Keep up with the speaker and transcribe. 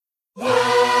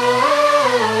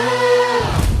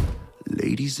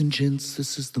Ladies and gents,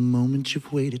 this is the moment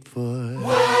you've waited for.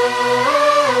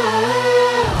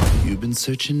 You've been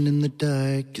searching in the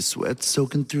dark, your sweat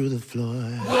soaking through the floor.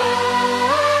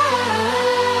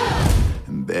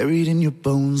 And buried in your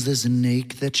bones, there's an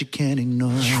ache that you can't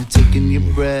ignore. Taking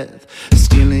your breath,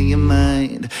 stealing your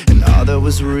mind, and all that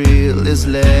was real is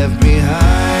left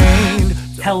behind.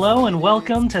 Hello and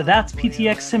welcome to That's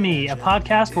PTX to Me, a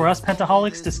podcast where us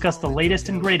Pentaholics discuss the latest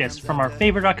and greatest from our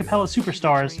favorite a cappella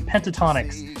superstars,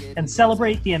 Pentatonix, and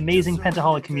celebrate the amazing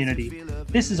Pentaholic community.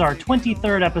 This is our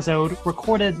 23rd episode,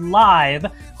 recorded live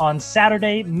on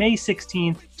Saturday, May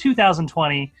 16th,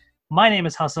 2020. My name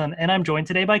is Hassan, and I'm joined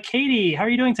today by Katie. How are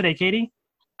you doing today, Katie?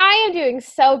 I am doing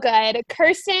so good.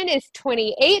 Kirsten is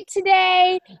 28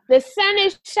 today. The sun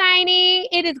is shining.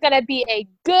 It is going to be a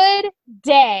good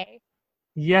day.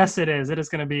 Yes, it is. It is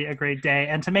going to be a great day.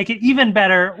 And to make it even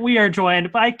better, we are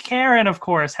joined by Karen, of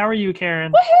course. How are you,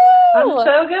 Karen? Woohoo! I'm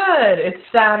so good. It's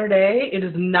Saturday. It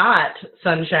is not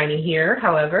sunshiny here,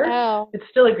 however. It's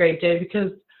still a great day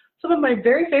because some of my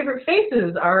very favorite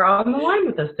faces are on the line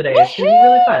with us today. It's going to be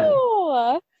really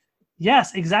fun.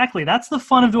 Yes, exactly. That's the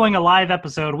fun of doing a live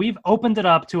episode. We've opened it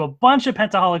up to a bunch of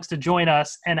Pentaholics to join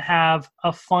us and have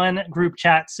a fun group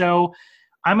chat. So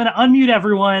I'm going to unmute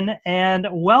everyone and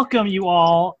welcome you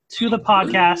all to the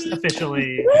podcast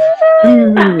officially.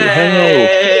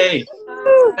 Hey!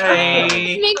 Hey!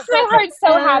 It makes my heart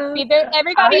so happy.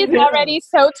 Everybody is already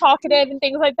so talkative and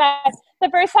things like that. The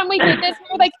first time we did this, we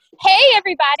were like, hey,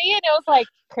 everybody. And it was like,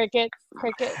 crickets,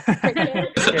 crickets,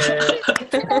 crickets.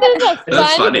 This is a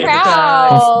fun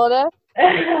crowd.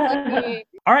 Okay.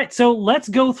 All right, so let's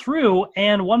go through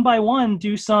and one by one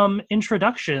do some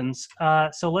introductions.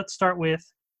 So let's start with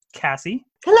Cassie.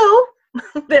 Hello.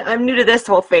 I'm new to this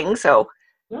whole thing, so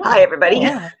hi, everybody.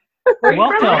 Yeah.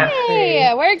 Welcome.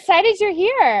 Hey, we're excited you're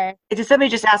here. Did somebody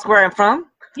just ask where I'm from?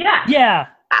 Yeah.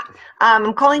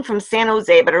 I'm calling from San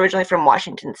Jose, but originally from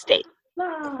Washington State.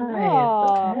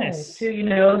 Oh. Nice. Do you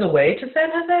know the way to San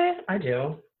Jose? I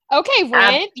do. Okay,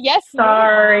 Brent. Yes.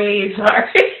 Sorry.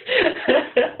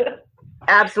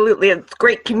 Absolutely. It's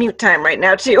great commute time right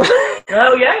now, too.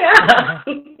 Oh, yeah.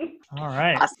 All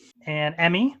right. Awesome. And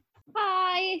Emmy.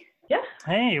 Hi. Yeah.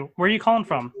 Hey, where are you calling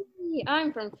from?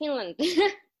 I'm from Finland.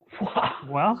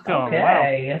 Welcome.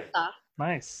 Okay. Wow.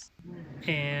 Nice.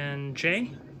 And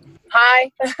Jay.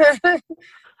 Hi.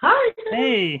 Hi.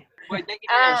 Hey. Wait, they can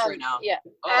hear us right now. Yeah.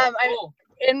 Oh, I'm cool.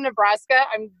 in Nebraska.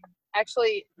 I'm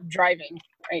actually driving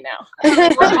right now.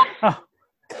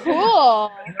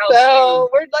 Cool. So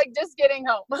we're like just getting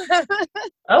home.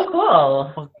 Oh,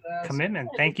 cool. Well, commitment.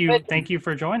 Thank you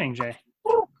for joining, Jay.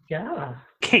 Yeah.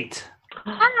 Kate.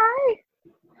 Hi.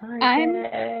 I'm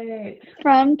Hi.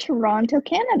 from Toronto,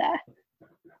 Canada.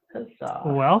 Huzzah.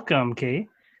 Welcome, Kate.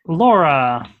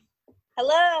 Laura.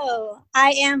 Hello,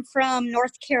 I am from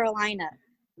North Carolina.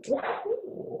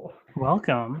 Ooh.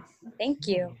 Welcome. Thank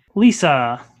you.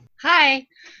 Lisa. Hi,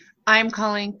 I'm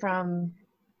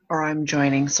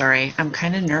joining, sorry. I'm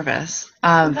kind of nervous.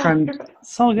 From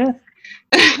It's all good.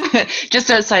 just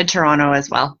outside Toronto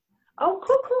as well. Oh,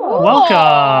 cool.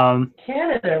 Welcome.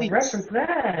 Canada, Thanks.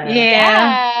 represent.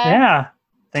 Yeah.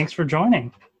 Thanks for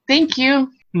joining. Thank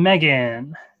you.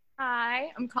 Megan.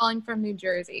 Hi, I'm calling from New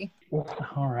Jersey.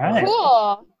 All right.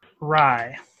 Cool.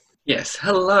 Rye. Yes,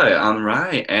 hello, I'm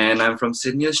Rai, and I'm from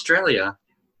Sydney, Australia.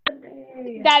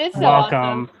 That is so Welcome.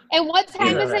 awesome. And what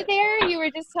time is it there? You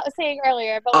were just saying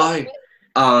earlier. But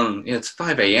It's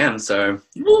 5 a.m., so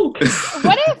woo.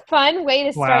 what a fun way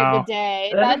to start Wow. the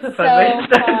day. That is That's a fun way to so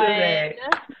start the fun. day.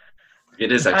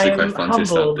 It is actually quite fun to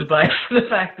start. humbled by the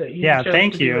fact that you chose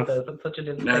thank to be you. with us at such an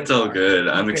insane That's all time. good.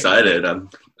 I'm Okay. excited. I'm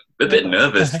a bit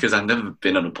nervous because I've never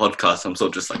been on a podcast. I'm sort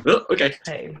of just like, oh, okay.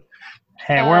 Hey,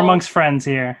 Hey, we're amongst friends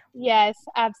here. Yes,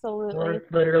 absolutely. we're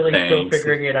literally still Thanks.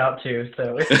 figuring it out too,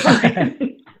 so it's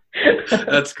fine.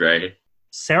 That's great.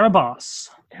 Sarah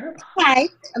Boss. Hi,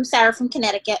 I'm Sarah from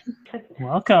Connecticut.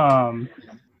 Welcome.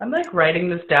 I'm like writing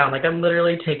this down. Like I'm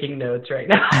literally taking notes right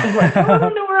now. I'm like, I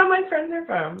don't know where all my friends are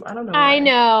from. I don't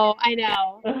know. I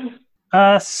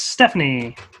know.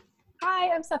 Stephanie.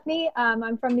 Hi, I'm Stephanie.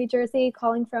 I'm from New Jersey,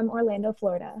 calling from Orlando,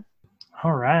 Florida.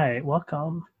 All right.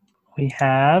 Welcome. We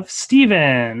have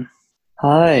Steven.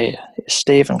 Hi,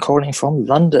 Steve. I'm calling from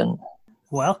London.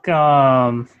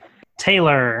 Welcome.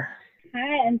 Taylor.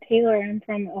 Hi, I'm Taylor. I'm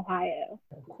from Ohio.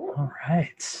 All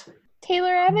right.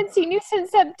 Taylor, I haven't seen you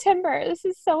since September. This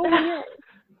is so weird.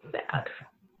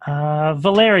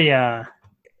 Valeria.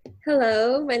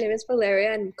 Hello, my name is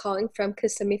Valeria. I'm calling from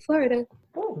Kissimmee, Florida.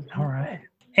 All right.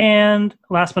 And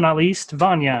last but not least,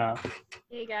 Vanya.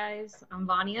 Hey guys, I'm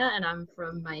Vanya and I'm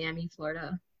from Miami,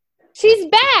 Florida. She's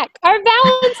back. Our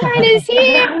Valentine is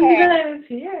here.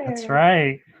 That's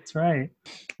right. That's right.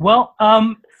 Well,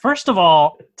 first of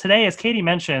all, today, as Katie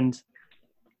mentioned,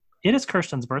 it is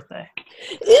Kirsten's birthday.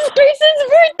 It's Kirsten's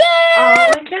birthday! Oh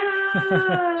my god!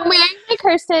 I'm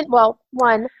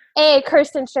wearing a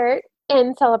Kirsten shirt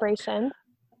in celebration.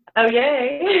 Oh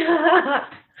yay!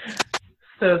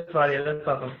 So funny. That's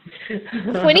awesome.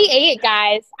 28,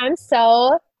 guys. I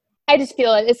just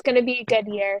feel it. It's gonna be a good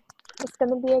year. It's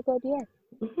gonna be a good year.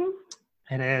 Mm-hmm.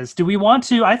 It is. Do we want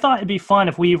to? I thought it'd be fun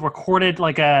if we recorded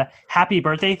like a happy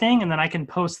birthday thing, and then I can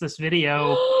post this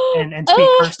video and tweet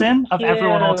Kirsten of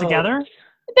everyone all together.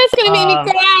 That's gonna make me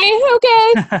cry.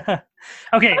 Okay.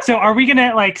 Okay. So, are we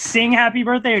gonna like sing happy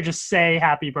birthday or just say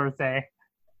happy birthday?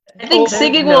 I think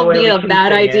singing will be a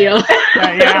bad idea.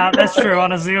 Yeah, that's true.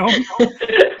 On a Zoom.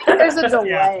 There's a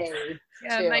delay.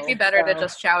 Yeah, it might be better to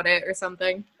just shout it or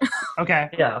something. Okay.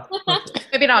 Yeah.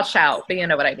 Maybe not shout, but you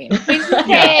know what I mean.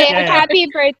 Hey, happy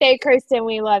birthday, Kirsten.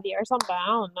 We love you, or something. I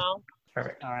don't know.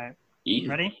 Perfect. All right.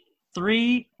 Ready?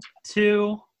 3,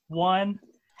 2, 1.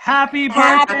 Happy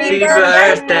birthday! Happy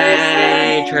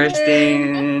birthday,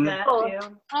 Kirsten!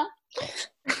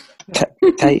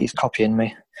 Katie's copying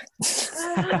me.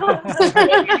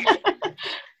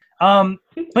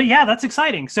 But yeah, that's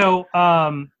exciting. So,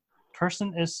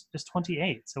 Kirsten is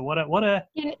 28. So what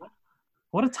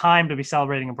a time to be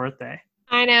celebrating a birthday.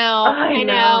 I know.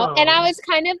 And I was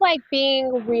kind of like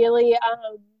being really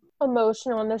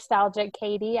emotional, nostalgic,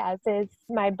 Katie, as is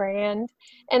my brand,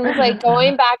 and was like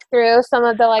going back through some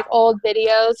of the like old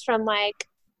videos from like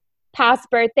past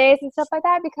birthdays and stuff like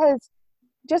that, because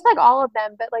just like all of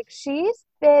them, but like she's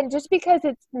been, just because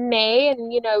it's May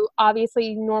and, you know,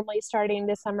 obviously normally starting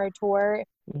the summer tour,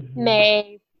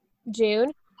 May,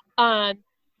 June,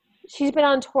 she's been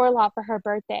on tour a lot for her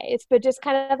birthdays, but just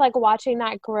kind of like watching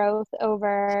that growth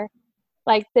over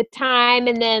like the time.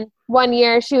 And then one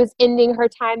year she was ending her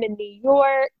time in New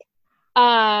York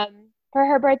for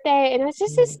her birthday, and it's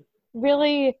just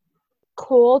really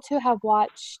cool to have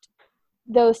watched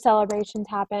those celebrations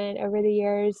happen over the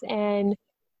years, and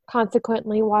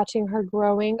consequently watching her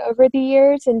growing over the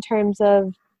years in terms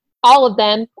of all of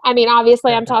them. I mean,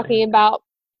 obviously I'm talking about,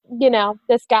 you know,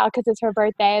 this gal because it's her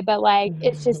birthday, but like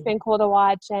it's just been cool to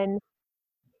watch, and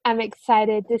I'm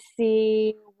excited to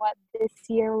see what this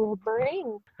year will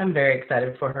bring. I'm very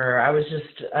excited for her. I was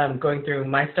just going through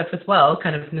my stuff as well,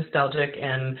 kind of nostalgic,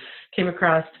 and came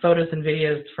across photos and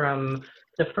videos from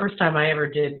the first time I ever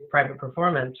did private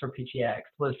performance for PTX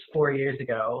was 4 years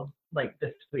ago, like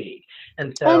this week.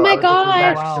 And so oh my I was looking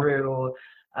back gosh. through,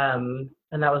 and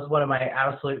that was one of my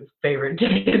absolute favorite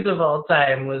days of all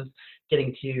time, was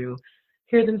getting to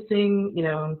hear them sing, you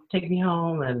know, Take Me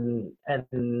Home, and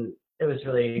it was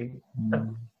really a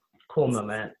cool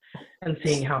moment. And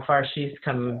seeing how far she's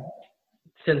come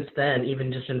since then,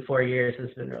 even just in 4 years,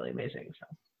 has been really amazing. So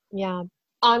Yeah.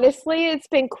 Honestly, it's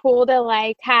been cool to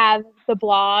like have the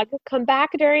blog come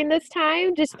back during this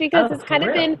time, just because it's kind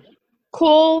of been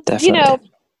cool. Definitely. You know,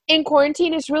 in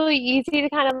quarantine, it's really easy to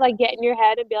kind of like get in your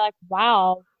head and be like,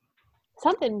 wow,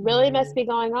 something really must be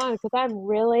going on because I'm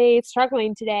really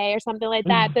struggling today or something like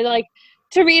that. But like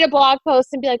to read a blog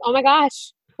post and be like, oh my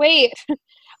gosh, wait,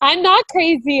 I'm not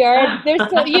crazy, or there's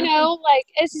still, you know, like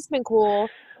it's just been cool.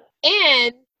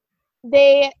 And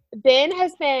Ben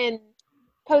has been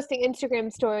posting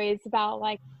Instagram stories about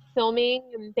like filming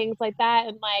and things like that,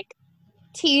 and like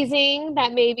teasing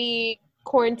that maybe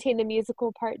Quarantine the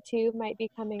Musical Part 2 might be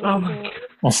coming soon.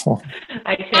 I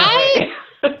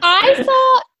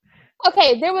saw,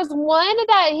 okay, there was one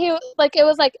that he like, it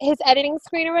was like his editing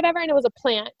screen or whatever, and it was a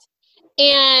plant.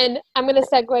 And I'm gonna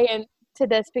segue into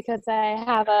this because I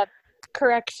have a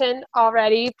correction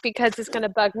already, because it's going to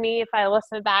bug me if I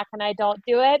listen back and I don't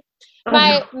do it.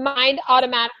 My mind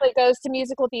automatically goes to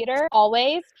musical theater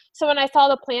always. So when I saw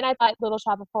the plant, I thought Little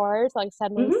Shop of Horrors, like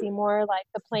Suddenly Seymour, like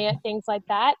the plant, things like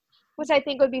that, which I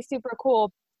think would be super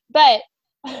cool. But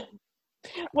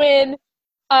when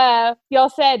y'all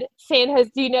said San Jose,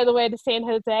 do you know the way to San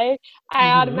Jose?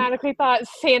 I automatically thought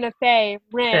Santa Fe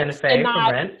Rent, and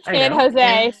not San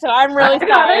Jose. So I'm really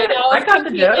sorry. That was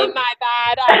completely my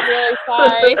bad. I'm really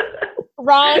sorry.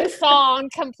 Wrong song,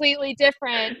 completely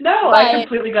different. No, I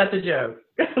completely got the joke.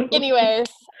 Anyways,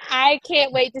 I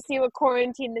can't wait to see what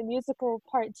Quarantine the Musical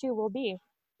Part 2 will be.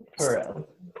 For real.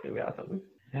 It's going to be awesome.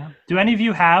 Yeah. Do any of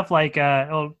you have like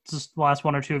just the last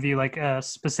one or two of you, like a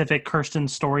specific Kirsten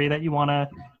story that you want to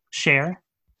share?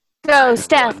 Go,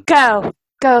 Steph. Go,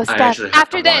 Steph.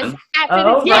 After this,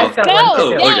 yes,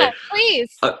 go. Yeah,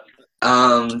 please.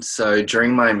 So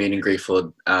during my meet and greet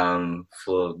for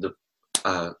the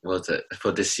what was it,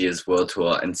 for this year's world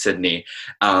tour in Sydney,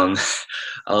 I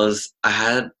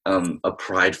had a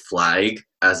pride flag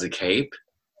as a cape,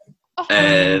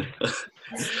 and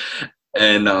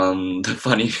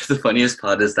the funniest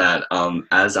part is that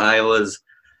as I was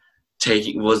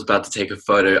about to take a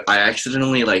photo, I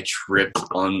accidentally like tripped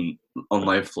on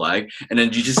my flag, and then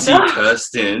you just see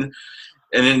Kirsten.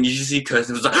 And then you just see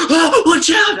Kirsten was like, oh, watch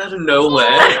out, out of nowhere.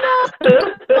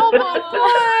 Oh my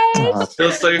gosh. It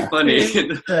was so funny.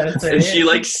 And she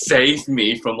like saved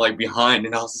me from like behind,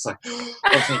 and I was just like, oh,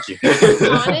 thank you.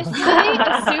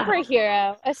 Honestly,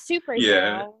 a superhero.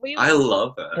 Yeah, I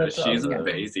love her. That's She's awesome.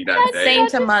 amazing that day.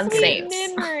 Saint among Sweet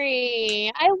saints.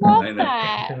 memory. I love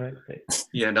that.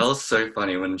 Yeah, that was so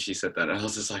funny when she said that. And I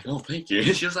was just like, oh, thank you.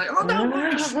 And she was like, oh,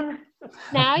 no.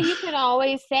 Now you can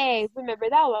always say, remember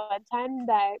that one time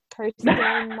that Kirsten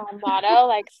Malnado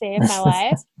like saved my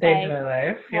life? Saved Like, my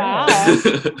life. Yeah. wow.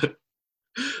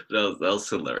 that was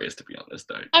hilarious, to be honest,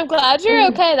 though. I'm glad you're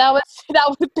okay. That would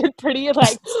have been pretty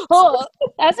like, oh,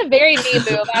 that's a very me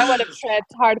move. I would have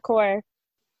tripped hardcore.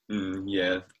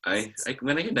 Yeah, I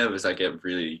when I get nervous, I get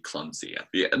really clumsy at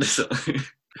the end. So.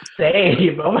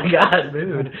 Same. Oh my God,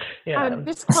 mood. Yeah. I'm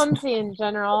just clumsy in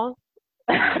general.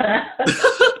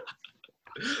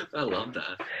 I love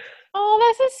that.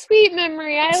 Oh, that's a sweet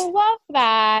memory. I love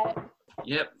that.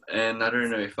 Yep, and I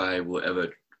don't know if I will ever,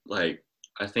 like,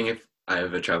 I think if I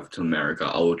ever travel to America,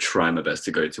 I will try my best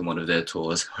to go to one of their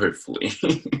tours, hopefully.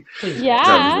 Yeah.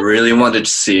 I really wanted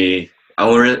to see, I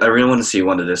really want to see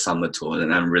one of their summer tours,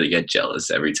 and I really get jealous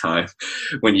every time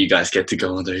when you guys get to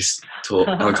go on those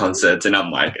concerts, and I'm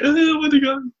like, I want to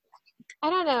go. I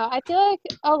don't know. I feel like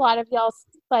a lot of y'all,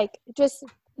 like, just,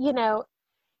 you know,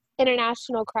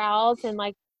 international crowds and,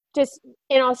 like, just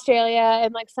in Australia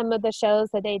and, like, some of the shows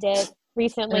that they did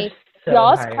recently. So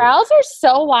Y'all's hype. crowds are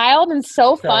so wild and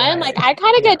so fun. hype. Like, I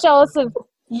kind of get jealous of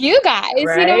you guys.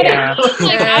 Right? You know what I mean?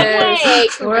 Like,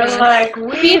 I'm We're like,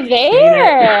 be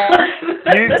there.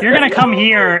 You're gonna come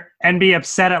here and be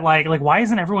upset at like why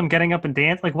isn't everyone getting up and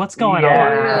dance? Like what's going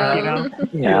on? You know?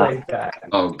 Yeah. Like that.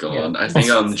 Oh god, I think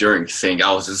during singing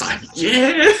I was just like,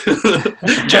 yeah,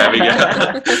 jamming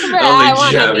out. That's where I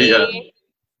want to be.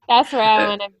 That's where I Yeah.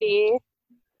 want to be.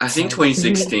 I think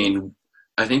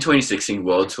 2016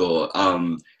 World Tour,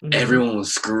 everyone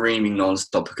was screaming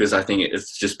nonstop because I think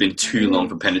it's just been too long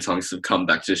for Pentatonix to come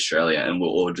back to Australia, and we're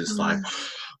all just like,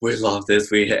 we love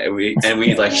this, we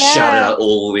like shouted out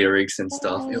all lyrics and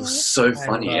stuff. It was so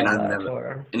funny, and I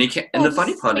never, and the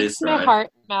funny part is, Makes my right, heart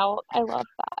melt. I love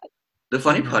that. the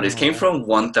funny part is, came from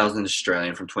 1,000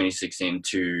 Australian from 2016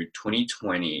 to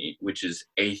 2020, which is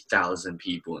 8,000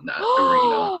 people in that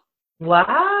arena.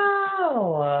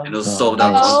 Wow. And it was sold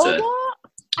out concert.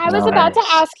 I was about to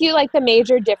ask you like the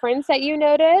major difference that you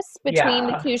noticed between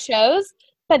the Yeah. two shows,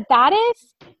 but that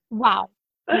is wow.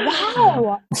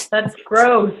 Wow. That's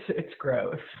gross. It's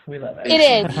gross. We love it.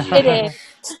 It is. It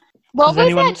is. What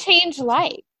was that change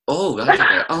like? Oh, that's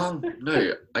okay.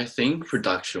 No, I think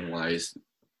production-wise,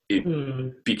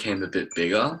 it became a bit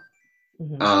bigger.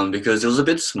 Because it was a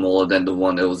bit smaller than the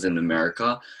one that was in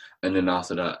America. And then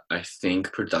after that, I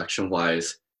think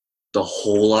production-wise, the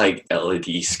whole like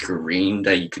LED screen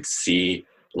that you could see,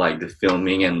 like the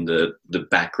filming and the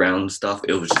background stuff,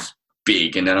 it was just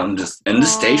big. And then the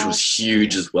stage was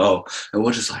huge as well. And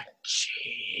we're just like,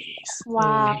 jeez.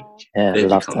 Wow. Yeah, They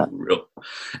love become that. real.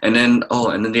 And then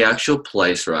the actual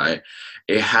place, right?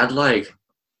 It had like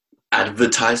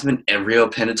advertisement everywhere,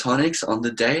 Pentatonix on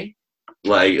the day.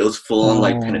 Like it was full on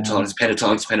like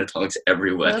Pentatonix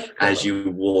everywhere as you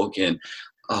walk in.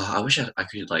 Oh, I wish I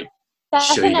could like That's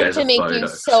show you enough guys to a make photo. you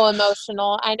so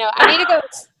emotional. I know. I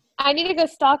need to go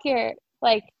stalk your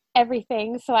like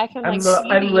everything so I can like see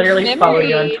I'm these literally following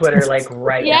you on memories. Twitter like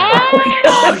right Yeah.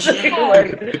 now.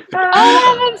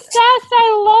 I'm obsessed. I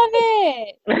love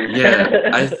it.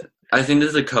 Yeah, I think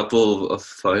there's a couple of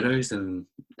photos and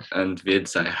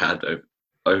vids I had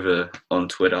over on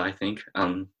Twitter. I think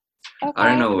I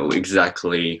don't know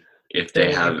exactly if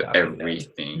they have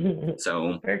everything.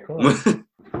 So very cool.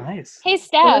 Nice. Hey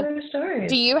Steph, What are the stories?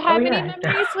 do you have Oh, any yeah.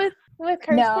 memories with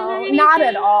Kirsten? No, or anything? not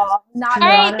at all. Not All at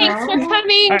right, all. thanks for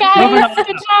coming, All right, moving guys. on.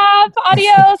 Good job.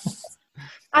 Adios.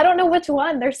 I don't know which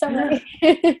one. There's so many.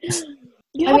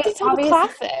 You I have mean, to tell the obviously-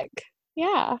 classic.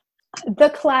 Yeah. The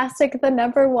classic, the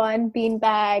number one,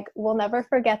 Beanbag. We'll never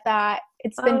forget that.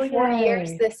 It's been 4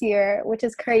 years this year, which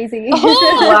is crazy.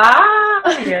 Oh,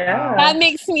 Wow. Yeah. that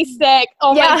makes me sick.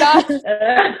 Oh Yeah. my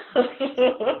god.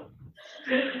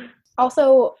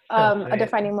 Also, So a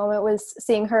defining moment was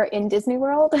seeing her in Disney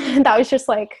World. That was just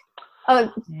like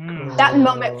That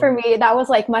moment for me, that was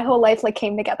like my whole life like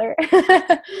came together.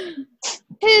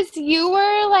 Because you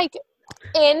were like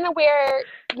in where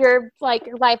your like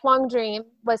lifelong dream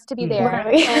was to be there.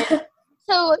 Right. And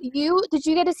so did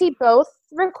you get to see both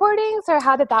recordings, or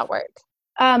how did that work?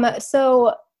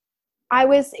 So I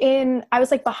was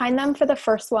like behind them for the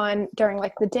first one during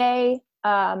like the day.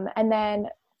 And then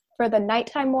for the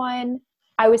nighttime one,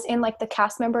 I was in like the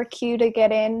cast member queue to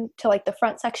get in to like the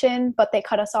front section, but they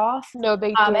cut us off. No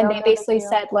big deal. And they basically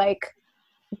said like,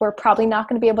 we're probably not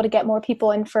going to be able to get more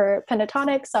people in for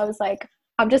Pentatonix. So I was like,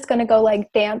 I'm just going to go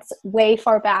like dance way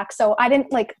far back. So I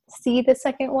didn't like see the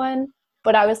second one,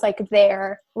 but I was like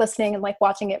there listening and like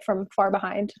watching it from far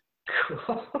behind.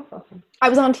 Cool. I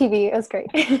was on TV. It was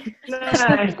great.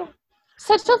 Nice.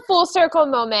 Such a full circle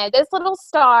moment. This little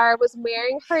star was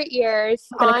wearing her ears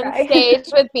on stage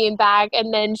with Beanbag,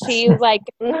 and then she like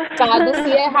got to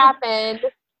see it happen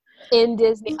in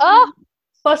Disney. Oh,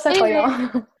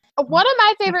 one of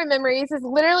my favorite memories is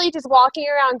literally just walking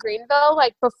around Greenville.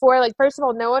 Like before, like first of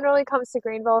all, no one really comes to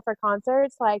Greenville for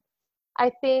concerts. Like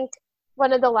I think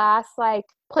one of the last like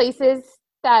places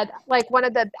that like one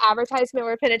of the advertisement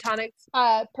where Pentatonix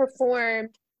performed.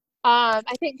 I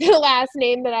think the last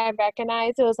name that I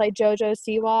recognized, it was like JoJo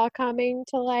Siwa coming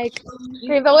to like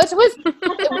Greenville,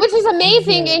 which is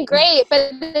amazing and great, but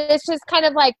it's just kind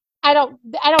of like I don't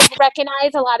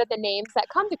recognize a lot of the names that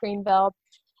come to Greenville.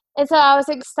 And so I was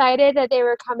excited that they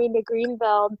were coming to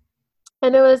Greenville.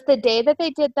 And it was the day that they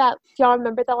did that, y'all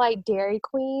remember the like Dairy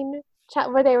Queen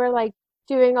chat where they were like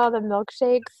doing all the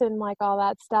milkshakes and like all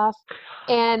that stuff.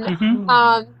 And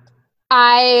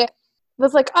I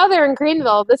was like, oh, they're in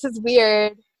Greenville. This is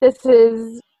weird. This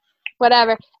is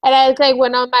whatever. And I like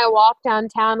went on my walk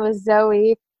downtown with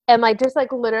Zoe and like just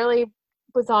like literally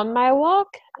was on my walk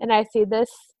and I see this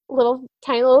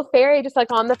tiny little fairy just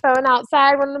like on the phone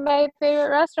outside one of my favorite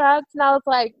restaurants and I was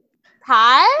like,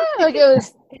 hi? Like that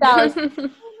was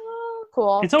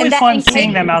cool. It's always fun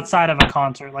seeing them outside of a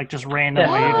concert, like just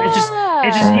randomly.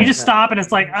 Yeah. You just stop and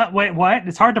it's like, wait, what?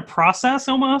 It's hard to process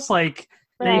almost like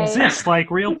they exist like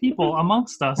real people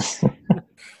amongst us.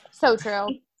 So true.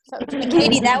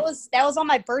 Katie, that was on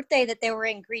my birthday that they were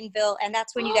in Greenville, and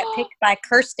that's when you got picked by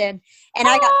Kirsten, and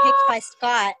I got picked by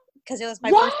Scott because it was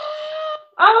my birthday.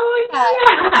 Oh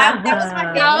yeah, that was my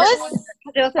favorite.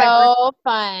 That was so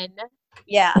fun.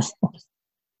 Yeah,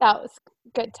 that was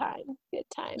good time. Good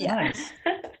time. Yeah. Nice.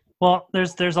 Well,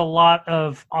 there's a lot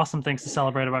of awesome things to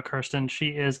celebrate about Kirsten. She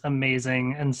is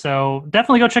amazing. And so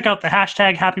definitely go check out the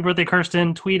hashtag Happy Birthday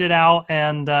Kirsten, tweet it out,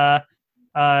 and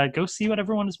go see what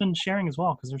everyone has been sharing as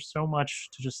well, because there's so much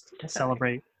to just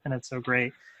celebrate, and it's so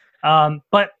great.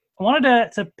 But I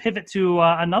wanted to pivot to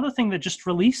another thing that just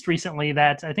released recently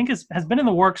that I think has been in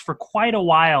the works for quite a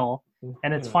while,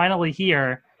 and it's finally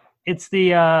here. It's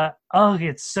the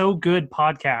It's So Good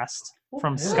podcast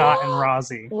from Scott and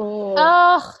Rosie.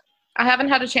 Oh. I haven't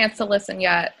had a chance to listen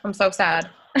yet. I'm so sad.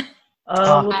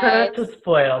 We'll try not to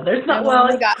spoil. There's not, well,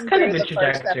 it's kind of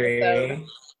introductory.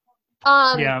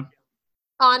 Yeah.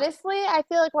 Honestly, I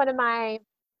feel like one of my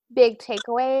big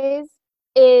takeaways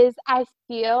is I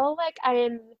feel like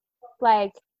I'm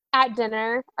like at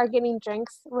dinner or getting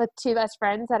drinks with two best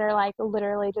friends that are like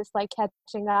literally just like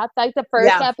catching up. Like the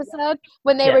first episode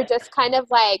when they were just kind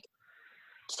of like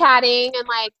chatting and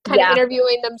like kind of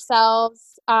interviewing themselves.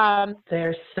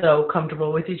 They're so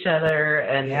comfortable with each other,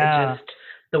 and just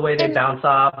the way they bounce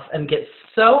off and get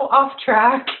so off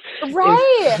track is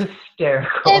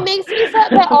hysterical. It makes me sad,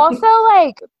 but also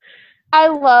like I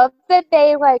love that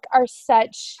they like are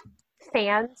such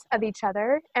fans of each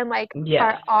other and like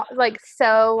are all, like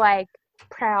so like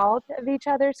proud of each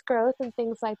other's growth and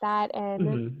things like that,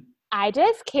 and I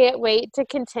just can't wait to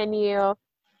continue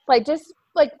like just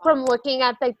like from looking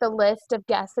at like the list of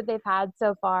guests that they've had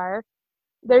so far.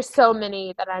 There's so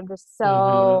many that I'm just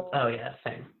so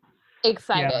same.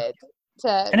 Excited to.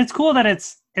 And it's cool that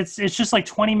it's just like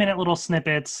 20-minute little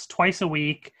snippets twice a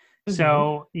week.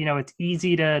 So, it's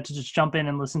easy to just jump in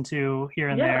and listen to here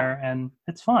and there, and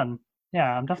it's fun.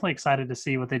 Yeah, I'm definitely excited to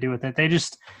see what they do with it. They're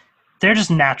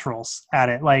just naturals at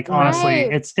it. Like, honestly,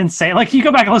 it's insane. Like, you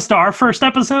go back and listen to our first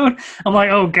episode, I'm like,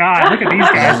 oh God, look at these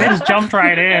guys. They just jumped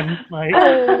right in. Like,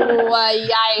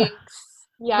 yikes.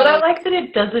 But I like that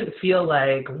it doesn't feel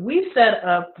like we set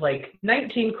up like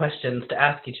 19 questions to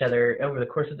ask each other over the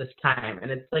course of this time. And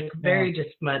it's like very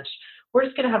just much, we're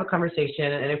just going to have a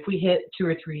conversation. And if we hit 2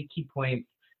 or 3 key points,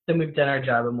 then we've done our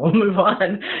job and we'll move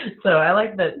on. So I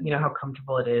like that, how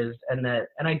comfortable it is. And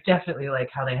I definitely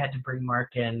like how they had to bring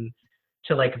Mark in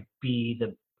to like be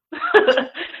the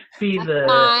be the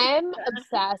I'm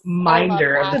obsessed.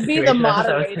 minder of the To be situation. the I thought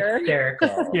that was moderator.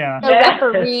 hysterical. Yeah. The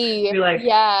referee. Be like,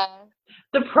 yeah.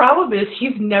 the problem is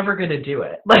he's never going to do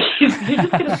it. Like, he's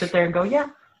just going to sit there and go, yeah,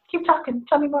 keep talking,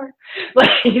 tell me more. Like,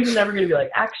 he's never going to be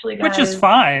like, actually, guys. Which is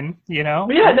fine, you know?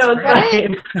 Yeah, no, it's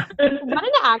great. fine. What an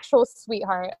actual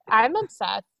sweetheart. I'm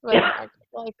obsessed with Mark.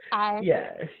 Like,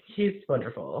 Yeah, he's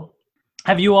wonderful.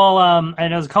 Have you all, I know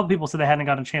there's a couple people said they hadn't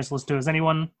gotten a chance to listen to it. Has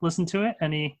anyone listened to it?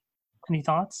 Any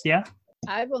thoughts? Yeah?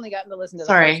 I've only gotten to listen to the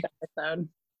Sorry. first episode.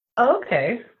 Oh,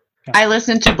 okay. I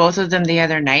listened to both of them the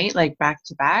other night, like back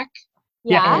to back.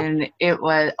 Yeah. And it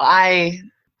was, I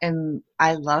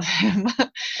love him.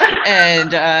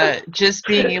 And just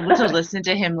being able to listen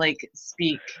to him like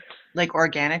speak like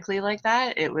organically like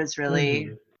that, it was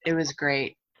really, it was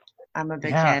great. I'm a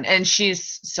big fan. And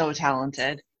she's so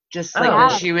talented. Just like when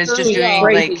she was just doing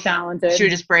like, talented. she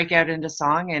would just break out into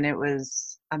song and it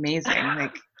was amazing.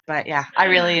 Like, but yeah, I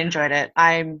really enjoyed it.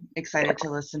 I'm excited to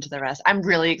listen to the rest. I'm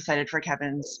really excited for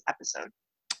Kevin's episode.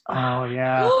 Oh,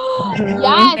 yeah.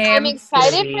 Yes, I'm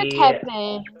excited for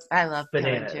Kevin. I love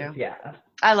Bananas, Kevin too. yeah.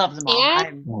 I love them all. And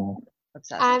I'm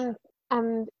obsessed.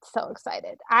 I'm so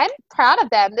excited. I'm proud of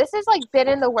them. This has like been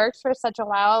in the works for such a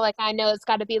while. Like I know it's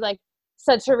got to be like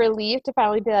such a relief to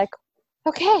finally be like,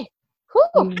 okay,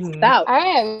 whew, out. all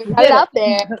right, we got it out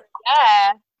there.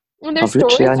 Yeah. And their I've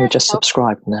literally stories only are just so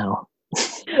subscribed now.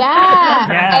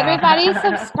 Yeah. Everybody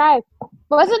subscribe.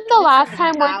 Wasn't the last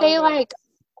time weren't they like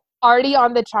already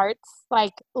on the charts?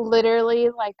 Like literally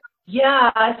like.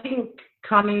 Yeah, I think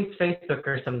Connie's Facebook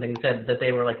or something said that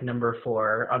they were like number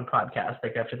 4 on podcast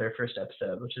like after their first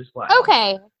episode, which is wild.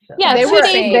 Okay. So. Yeah, They 2 were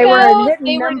days they were ago, hitting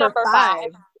they were number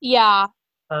 5. Yeah.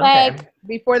 Okay. Like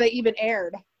before they even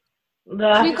aired.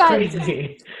 That's we got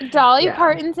crazy. Dolly Yeah.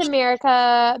 Parton's America,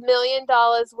 $1 million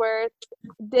worth,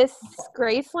 This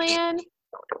Graceland,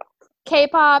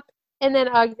 K-pop, and then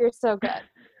Ugh, You're So Good.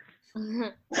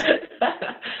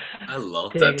 I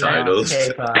love Big that titles.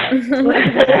 K-pop.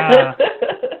 Yeah.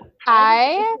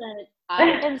 I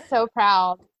am so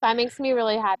proud. That makes me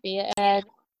really happy, and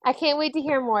I can't wait to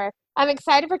hear more. I'm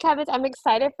excited for Kevin's. I'm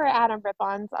excited for Adam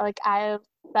Rippon's.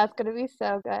 That's gonna be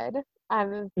so good.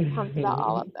 I'm pumped about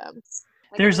all of them.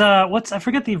 There's I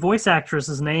forget the voice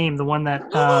actress's name, the one that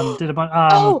did a bunch.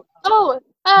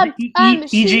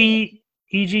 E.G.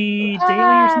 Daly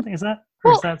or something. Is that?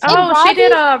 Or is that she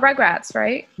did Rugrats,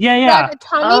 right? Yeah.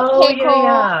 Tommy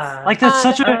Pickles. Like that's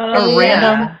such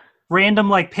a random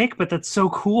like pick, but that's so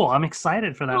cool. I'm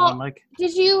excited for that one. Like,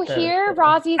 did you hear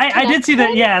Rozzie's? I did see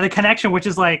that. Yeah, the connection, which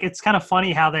is like it's kind of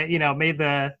funny how they made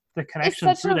the connection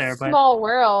it's such through there. A small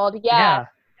world, yeah.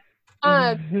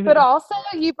 But also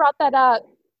you brought that up.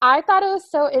 I thought it was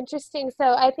so interesting.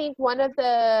 So I think one of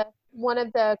the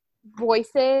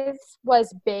voices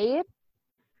was Babe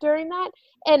during that,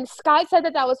 and Scott said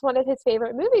that was one of his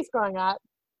favorite movies growing up,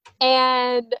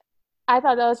 and I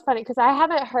thought that was funny because I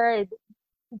haven't heard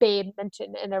Babe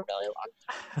mentioned in a really long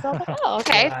time. So I was like, oh,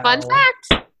 okay, Wow.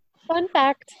 Fun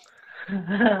fact.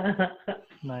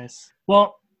 Nice.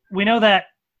 Well, we know that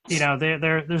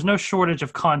there's no shortage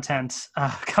of content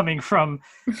coming from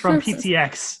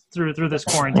PTX through this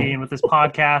quarantine with this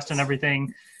podcast and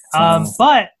everything.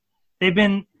 But they've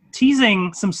been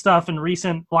teasing some stuff in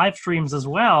recent live streams as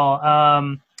well.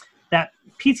 That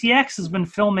PTX has been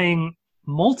filming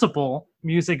multiple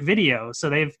music videos. So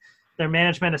their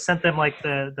management has sent them like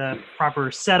the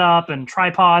proper setup and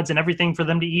tripods and everything for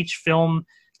them to each film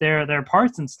their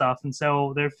parts and stuff. And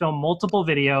so they've filmed multiple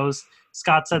videos.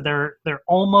 Scott said they're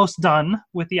almost done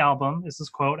with the album. This is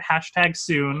quote,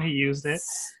 #soon. He used it.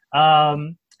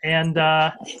 He's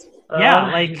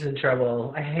in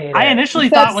trouble. I hate it. I initially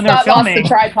thought when they were filming the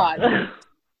tripod.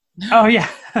 Oh yeah.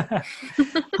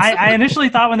 I initially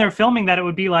thought when they were filming that it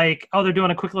would be like, oh, they're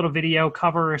doing a quick little video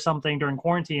cover or something during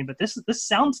quarantine. But this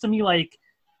sounds to me like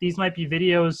these might be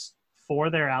videos for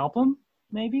their album,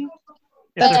 maybe.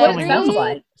 That's what it sounds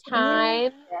like.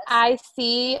 Time I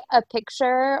see a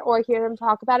picture or hear them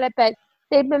talk about it, but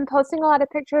they've been posting a lot of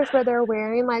pictures where they're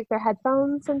wearing like their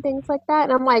headphones and things like that,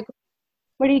 and I'm like,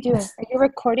 what are you doing? Are you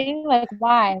recording? Like,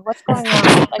 why? What's going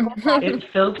on? Like, what's happening? It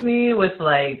fills me with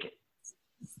like,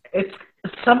 it's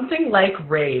something like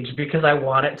rage because I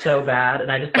want it so bad and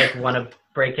I just like want to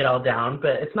break it all down,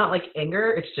 but it's not like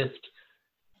anger. It's just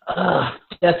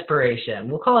desperation.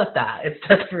 We'll call it that. It's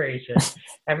desperation.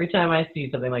 Every time I see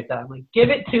something like that, I'm like, give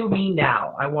it to me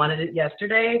now. I wanted it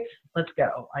yesterday. Let's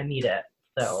go. I need it.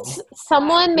 So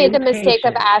someone made the mistake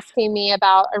of asking me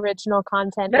about original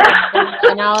content,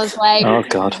 and I was like, "Oh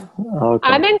God,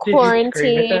 I'm in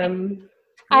quarantine.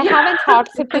 I haven't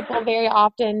talked to people very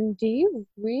often. Do you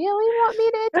really want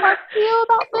me to talk to you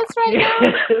about this right now?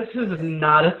 This is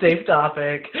not a safe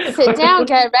topic. Sit down,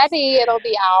 get ready. It'll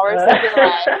be hours of your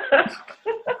life.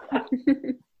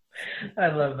 I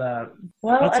love that.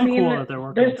 Well, That's so I mean, cool that they're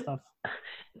working on stuff.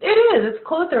 It is. It's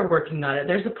cool that they're working on it.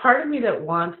 There's a part of me that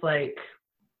wants, like,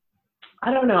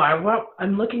 I don't know.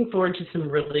 I'm looking forward to some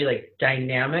really, like,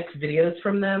 dynamic videos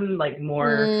from them, like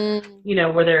more, you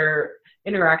know, where they're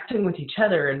interacting with each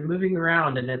other and moving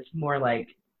around, and it's more like,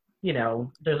 you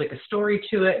know, there's like a story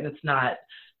to it, and it's not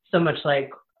so much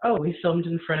like, oh, we filmed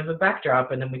in front of a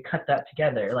backdrop and then we cut that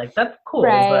together. Like, that's cool,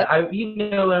 right. But you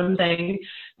know what I'm saying?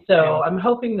 So I'm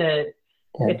hoping that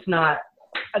it's not,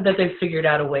 that they've figured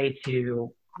out a way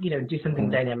to, you know, do something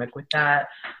dynamic with that.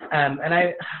 And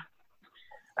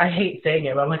I hate saying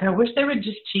it, but I'm like, I wish they would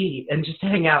just cheat and just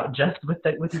hang out just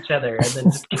with each other and then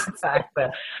just get back.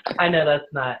 But I know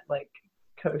that's not, like,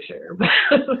 kosher.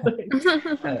 I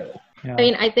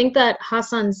mean, I think that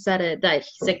Hassan said it, that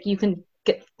he's like, you can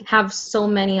have so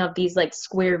many of these like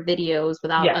square videos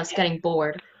without us getting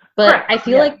bored. But I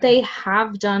feel like they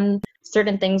have done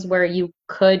certain things where you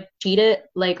could cheat it,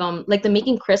 like the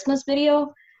Making Christmas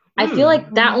video. I feel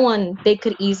like that one, they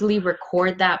could easily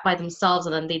record that by themselves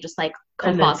and then they just like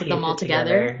composite them all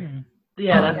together.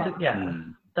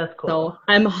 That's cool. So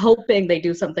I'm hoping they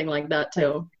do something like that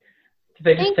too.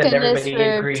 They just Thank goodness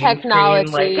for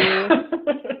technology.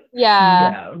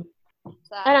 Yeah.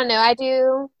 I don't know.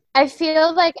 I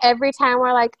feel like every time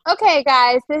we're like, okay,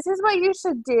 guys, this is what you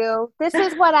should do. This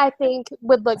is what I think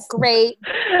would look great.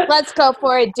 Let's go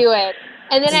for it. Do it.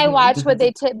 And then I watch what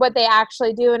they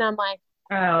actually do, and I'm like,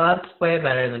 oh, that's way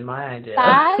better than my idea.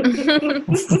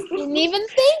 Didn't even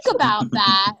think about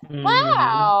that.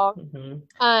 Wow.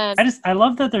 I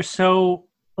love that they're so,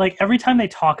 like, every time they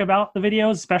talk about the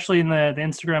videos, especially in the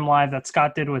Instagram live that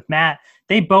Scott did with Matt,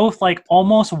 they both like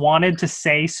almost wanted to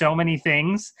say so many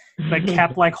things, but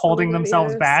kept like holding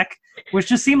themselves back, which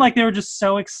just seemed like they were just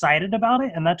so excited about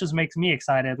it, and that just makes me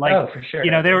excited. Like, for sure.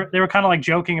 You know, they were kind of like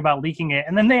joking about leaking it,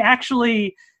 and then they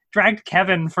actually dragged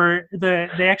Kevin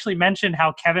they actually mentioned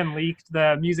how Kevin leaked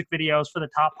the music videos for the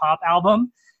Top Pop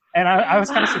album. And I was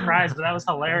kind of surprised, but that was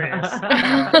hilarious.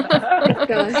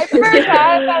 I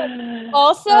forgot about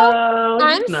Also,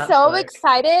 I'm so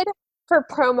excited for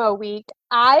promo week.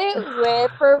 I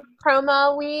live for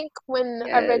promo week when the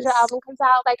original album comes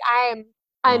out. Like,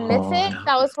 I miss it.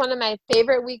 That was one of my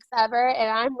favorite weeks ever, and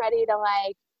I'm ready to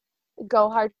like go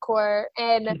hardcore.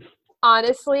 And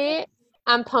honestly,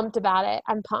 I'm pumped about it.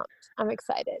 I'm pumped. I'm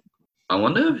excited. I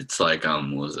wonder if it's like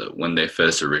was it when their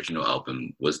first original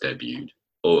album was debuted,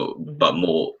 or but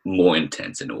more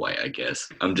intense in a way, I guess.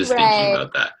 I'm just thinking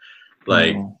about that.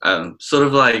 Like sort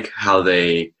of like how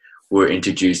they were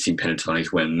introducing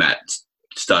Pentatonix when Matt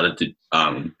started to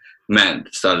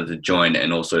join,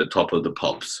 and also Top of the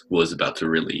Pops was about to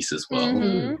release as well.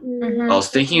 I was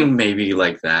thinking maybe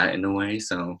like that in a way,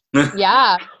 so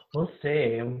yeah. We'll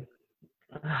see.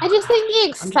 I just think the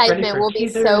excitement will be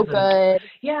so good.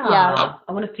 Yeah.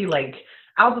 I want to see like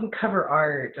album cover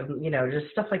art and, you know, just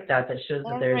stuff like that shows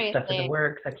that there's stuff in the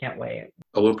works. I can't wait.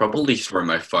 I will probably throw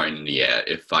my phone in the air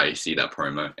if I see that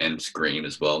promo and scream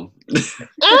as well.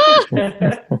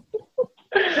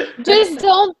 Just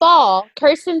don't fall.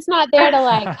 Kirsten's not there to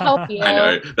like help you. I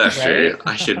know, that's true.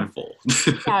 I shouldn't fall.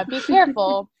 Yeah, be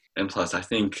careful. And plus, I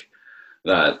think,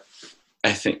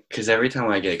 because every time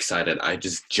I get excited, I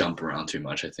just jump around too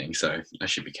much, I think. So I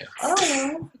should be careful.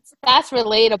 Oh, that's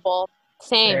relatable.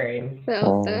 Same.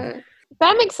 But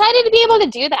I'm excited to be able to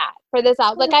do that for this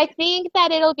album. Like, I think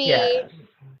that it'll be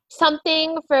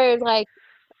something for, like,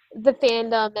 the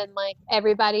fandom and, like,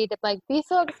 everybody to, like, be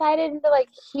so excited and to, like,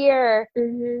 hear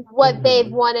what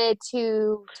they've wanted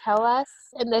to tell us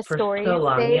in the stories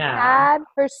they've had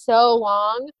for so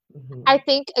long. I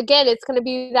think, again, it's going to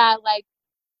be that, like,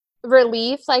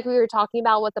 relief, like we were talking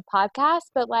about with the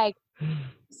podcast, but, like,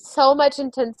 so much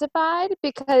intensified,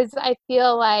 because I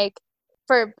feel like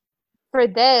for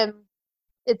them,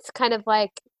 it's kind of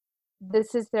like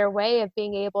this is their way of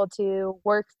being able to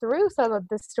work through some of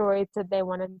the stories that they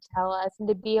want to tell us, and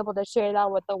to be able to share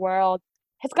that with the world.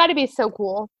 It's got to be so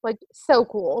cool, like so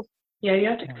cool. Yeah, you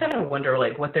have to kind of wonder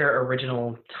like what their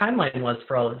original timeline was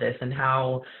for all of this, and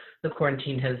how the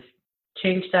quarantine has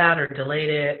changed that or delayed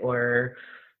it, or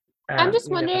I'm just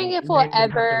wondering if we'll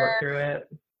ever.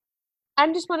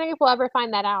 I'm just wondering if we'll ever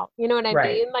find that out. You know what I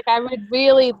mean? Like, I would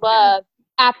really love,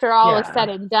 after all is said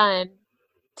and done,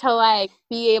 to like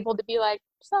be able to be like,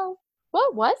 so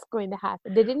what was going to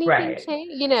happen? Did anything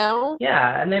change? You know?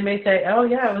 Yeah, and they may say, oh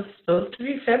yeah, it was supposed to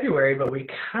be February, but we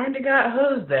kind of got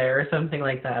hosed there, or something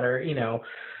like that, or you know,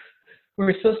 we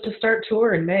were supposed to start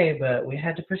tour in May, but we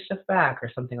had to push stuff back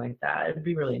or something like that. It'd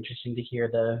be really interesting to hear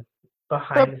the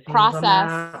behind the scenes process,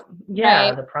 on that. Yeah,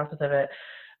 right. the process of it,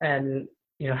 and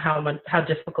how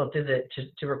difficult is it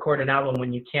to record an album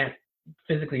when you can't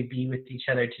physically be with each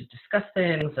other to discuss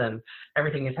things, and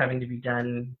everything is having to be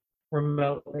done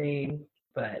remotely.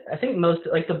 But I think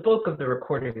the bulk of the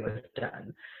recording was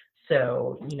done,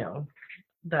 so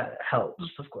that helps,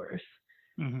 of course.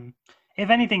 Mm-hmm. If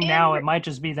anything, now it might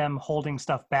just be them holding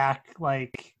stuff back,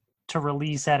 like to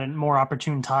release at a more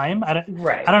opportune time. I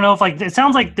don't know if it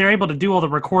sounds like they're able to do all the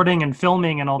recording and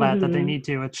filming and all that that they need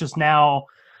to. It's just now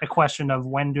a question of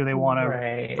when do they want to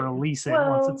release it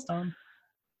once it's done.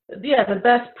 Yeah, the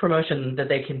best promotion that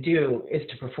they can do is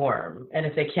to perform, and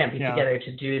if they can't be together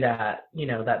to do that,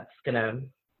 that's gonna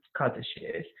cause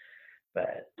issues.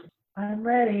 But I'm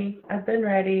ready. I've been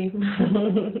ready.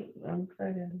 I'm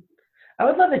excited. I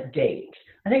would love a date.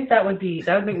 I think that would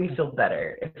make me feel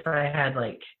better if I had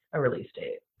a release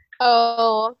date.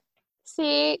 Oh,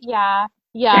 see, yeah.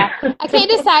 I can't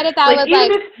decide if that was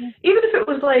even if it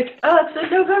was it's in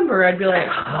November, I'd be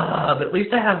but at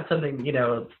least I have something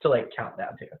to count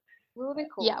down to. Really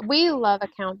cool. Yeah, we love a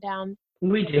countdown.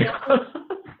 We do.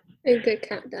 A good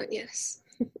countdown, yes.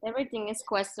 Everything is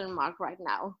question mark right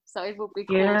now, so it would be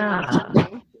cool. Yeah.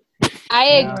 I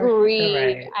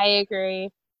agree. I agree.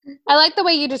 I like the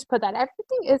way you just put that.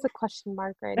 Everything is a question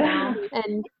mark right now,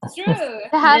 and to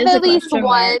have at least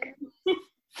one.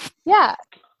 Yeah.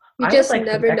 You just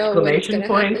never know when it's exclamation gonna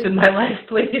points happen. in my life,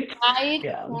 please.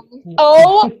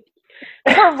 Oh,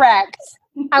 correct.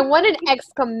 I want an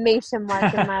exclamation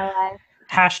mark in my life.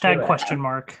 Hashtag question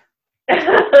mark. I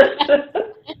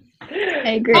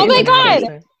agree. Oh my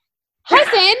God,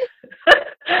 Hassan!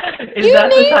 Is that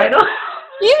the title?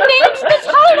 You named the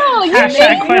title. You Hashtag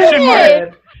named question mark.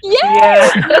 it.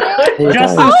 Yes.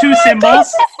 Just those two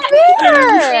symbols.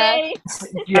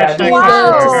 Yeah.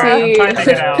 Wow. I'm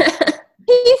typing it out.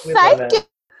 He We love psyched it.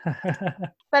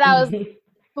 But I was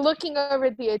looking over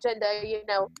the agenda,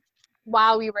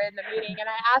 while we were in the meeting, and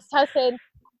I asked Hassan,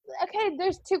 okay,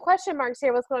 there's 2 question marks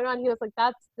here. What's going on? He was like,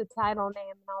 that's the title name.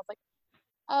 And I was like,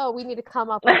 oh, we need to come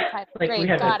up with a title. Great,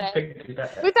 got it.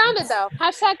 We found it though.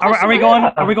 Hashtag Are we question going?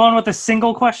 Are we going with a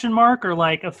single question mark, or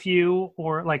a few,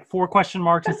 or 4 question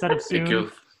marks instead of soon?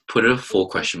 You put a 4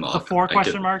 question mark. 4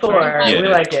 question marks. 4. Right? We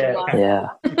like it. Yeah.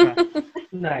 Okay.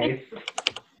 Nice.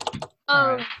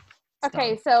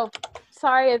 Okay, so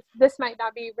sorry if this might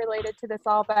not be related to this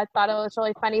all, but I thought it was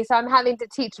really funny. So I'm having to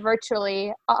teach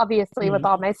virtually, obviously, with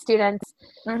all my students.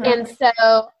 And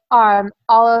so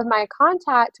all of my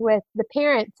contact with the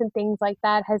parents and things like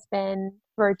that has been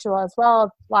virtual as well.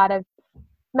 A lot of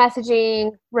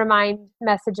messaging, remind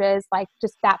messages,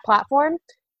 just that platform.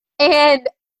 And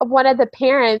one of the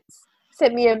parents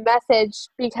sent me a message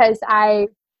because I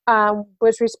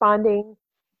was responding.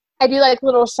 I do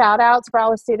little shout outs for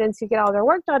all the students who get all their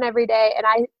work done every day. And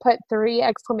I put 3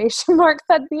 exclamation marks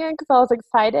at the end because I was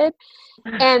excited.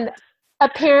 And a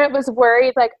parent was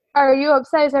worried, are you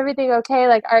upset? Is everything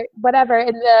okay? Whatever.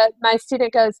 And my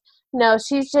student goes, no,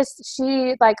 she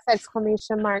likes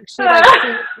exclamation marks. She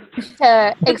likes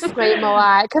to exclaim a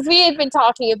lot. Because we had been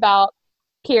talking about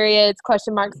periods,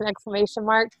 question marks, and exclamation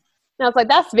marks. And I was like,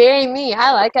 that's very me.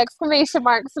 I like exclamation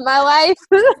marks in my life.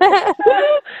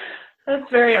 That's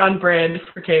very on brand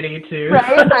for Katie too.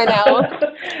 Right, I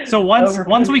know. So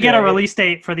once we get a release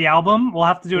date for the album, we'll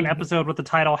have to do an episode with the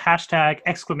title #!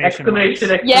 Exclamation marks.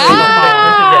 Yeah.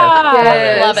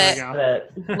 Love it.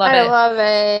 I love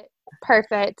it.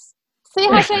 Perfect. See,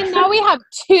 Hassan, now we have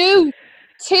two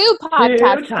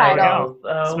podcast titles.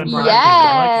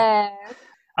 Yeah.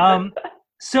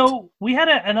 So we had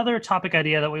another topic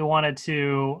idea that we wanted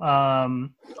to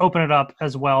open it up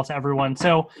as well to everyone.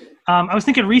 So I was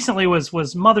thinking recently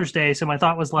was Mother's Day. So my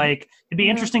thought was it'd be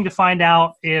interesting to find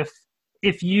out if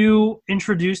you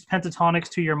introduced Pentatonix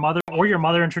to your mother or your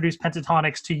mother introduced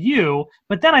Pentatonix to you.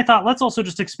 But then I thought, let's also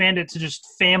just expand it to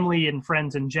just family and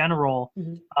friends in general,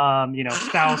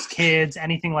 spouse, kids,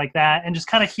 anything like that. And just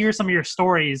kind of hear some of your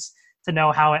stories to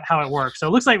know how it works. So it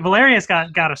looks like Valeria's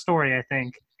got a story, I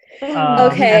think.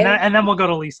 Okay. And then we'll go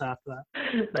to Lisa after that.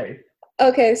 Nice.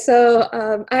 Okay, so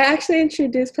I actually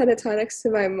introduced Pentatonix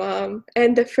to my mom,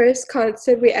 and the first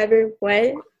concert we ever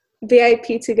went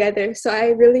VIP together. So I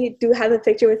really do have a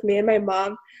picture with me and my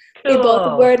mom. Cool. We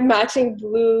both wore matching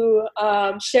blue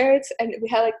shirts, and we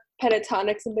had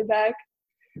Pentatonix in the back,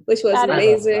 which was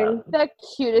amazing. The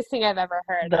cutest thing I've ever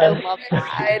heard. I love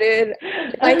that. I did.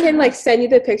 If I can send you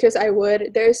the pictures, I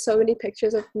would. There's so many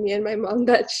pictures of me and my mom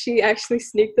that she actually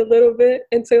sneaked a little bit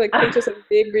and took pictures of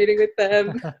me reading with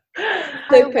them.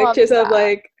 Like pictures of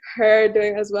her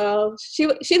doing as well.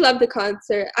 She loved the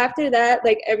concert. After that,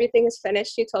 like everything is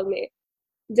finished, she told me,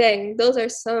 dang, those are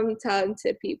some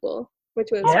talented people, which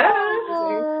was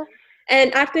amazing.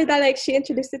 And after that, like she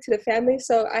introduced it to the family.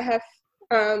 So I have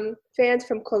fans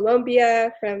from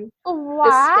Colombia, from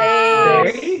the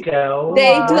States. There you go.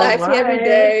 They do live feed every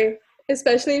day,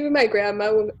 especially with my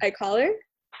grandma when I call her.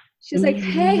 She's like,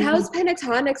 hey, how's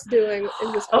Pentatonix doing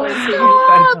in this quarantine?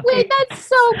 Oh, wait, that's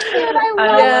so cute. I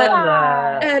love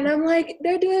that. And I'm like,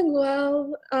 they're doing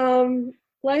well.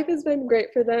 Life has been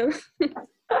great for them.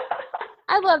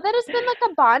 I love that it's been like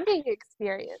a bonding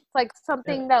experience, like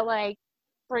something that like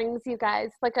brings you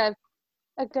guys like a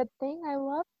good thing. I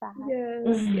love that.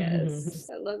 Yes,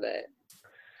 I love it.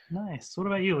 Nice. What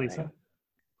about you, Lisa?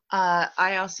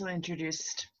 I also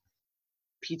introduced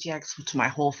PTX to my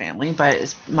whole family,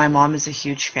 but my mom is a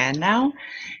huge fan now.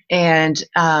 And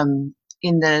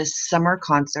in the summer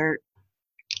concert,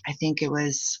 I think it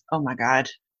was,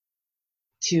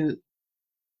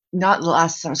 not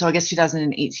last summer, so I guess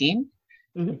 2018,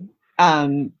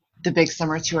 the big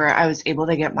summer tour, I was able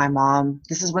to get my mom,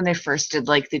 this is when they first did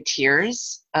like the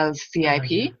tiers of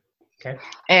VIP.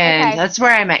 And that's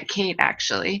where I met Kate,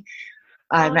 actually.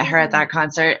 I met her at that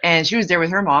concert, and she was there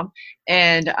with her mom.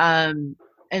 And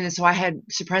so I had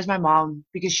surprised my mom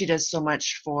because she does so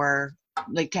much for,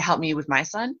 like, to help me with my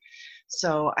son.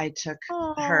 So I took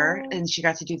her, and she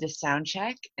got to do the sound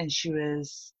check, and she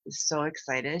was so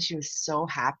excited. She was so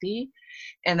happy.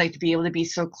 And, like, to be able to be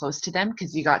so close to them,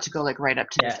 because you got to go, like, right up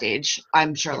to the stage.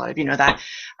 I'm sure a lot of you know that.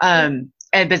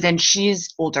 But then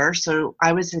she's older, so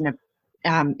I was in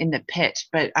the pit,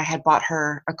 but I had bought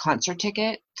her a concert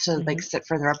ticket to, like, sit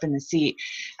further up in the seat.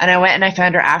 And I went and I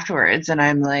found her afterwards, and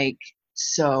I'm like,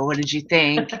 so what did you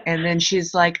think? And then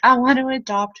she's like, I want to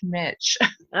adopt Mitch.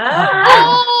 And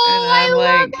I'm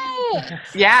like,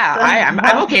 yeah,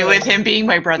 I'm okay with him being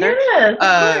my brother.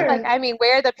 Like, I mean,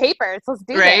 where are the papers? Let's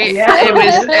do right? this. It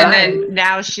was, and then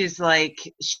now she's like,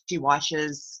 she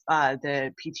watches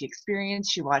the PT Experience.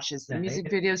 She watches the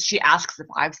music videos. She asks if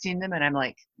I've seen them, and I'm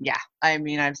like, yeah, I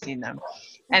mean, I've seen them.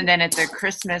 And then at the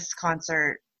Christmas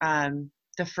concert,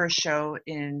 the first show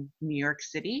in New York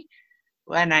City,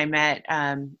 when I met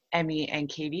Emmy and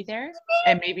Katie there,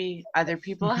 and maybe other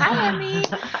people. Hi, Emmy.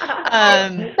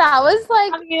 That was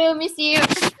like, miss you.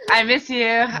 I miss you.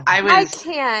 I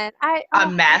can't. A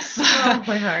mess. Oh,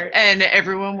 my heart. And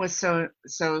everyone was so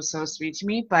sweet to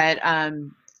me. But I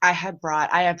have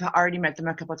already met them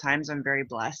a couple of times. I'm very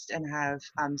blessed and have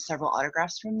several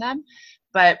autographs from them.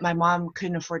 But my mom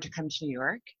couldn't afford to come to New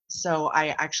York, so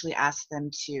I actually asked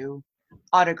them to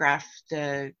autograph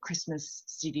the Christmas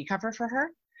CD cover for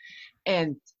her,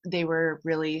 and they were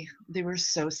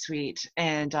so sweet.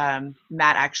 And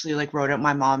Matt actually, like, wrote out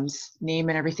my mom's name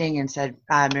and everything and said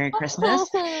Merry Christmas.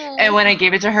 And when I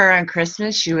gave it to her on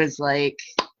Christmas, she was like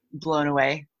blown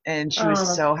away, and she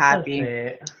was so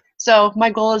happy. So my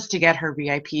goal is to get her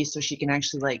VIP so she can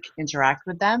actually, like, interact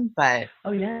with them. But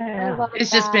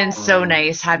it's just been so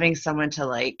nice having someone to,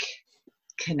 like,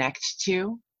 connect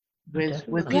to with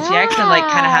PTX and, like,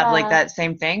 kind of have, like, that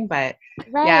same thing. But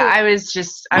yeah, I was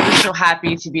so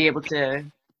happy to be able to,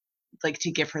 like,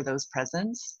 to give her those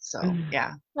presents. So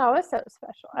yeah. No, it's so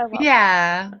special. I love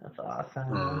that. That's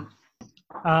awesome.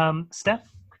 Steph?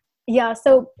 Yeah,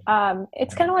 so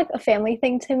it's kind of like a family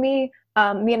thing to me.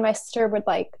 Me and my sister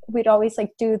we'd always,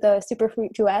 like, do the Super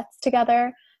Fruit duets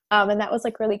together. And that was,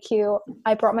 like, really cute.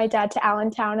 I brought my dad to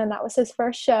Allentown, and that was his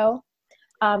first show.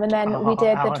 And then we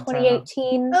did the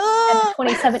 2018 and the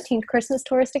 2017 Christmas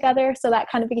tours together. So that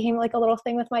kind of became, like, a little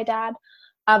thing with my dad.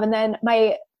 And then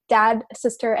my dad,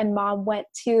 sister, and mom went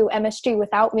to MSG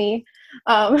without me.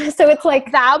 So it's like,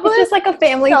 it's just like a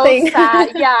family thing.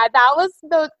 Sad. Yeah, that was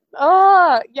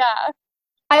yeah.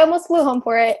 I almost flew home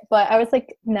for it, but I was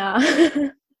like, nah.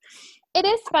 It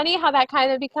is funny how that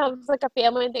kind of becomes, like, a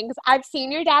family thing. Because I've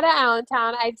seen your dad at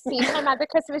Allentown. I've seen him at the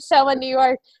Christmas show in New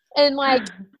York. And, like,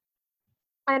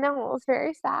 I know, it was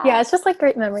very sad. Yeah, it's just, like,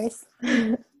 great memories.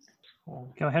 Go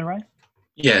ahead, Ryan.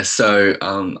 Yeah, so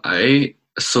I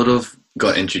sort of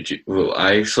got introduced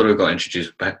by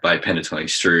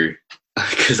Pentatonix through,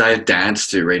 because I danced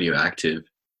to Radioactive.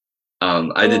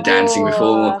 I did dancing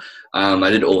before. I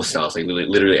did all styles, like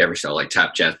literally every style, like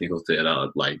tap, jazz, musical theater,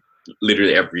 like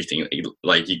literally everything,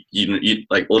 like you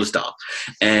like all the stuff.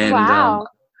 And I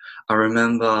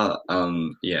remember,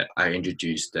 I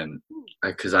introduced them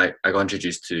because I got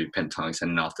introduced to Pentatonix,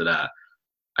 and after that,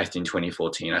 I think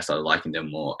 2014, I started liking them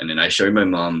more. And then I showed my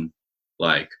mom,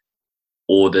 like,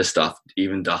 all this stuff,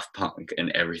 even Daft Punk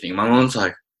and everything. My mom's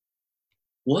like,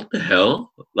 what the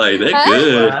hell? Like, they're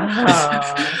good.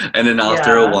 Wow. And then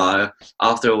after Yeah. a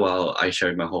while, I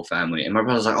showed my whole family, and my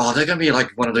brother's like, "Oh, they're gonna be like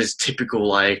one of those typical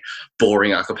like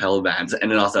boring a cappella bands."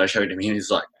 And then after I showed him,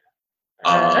 he's like,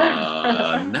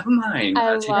 never mind.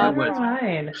 I Take my love word. Never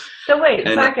mind. So wait,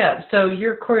 And- back up. So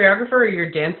your choreographer or your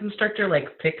dance instructor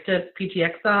like picked a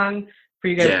PTX song for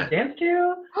you guys Yeah. to dance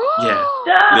to? Yeah,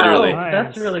 No, literally.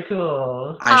 that's really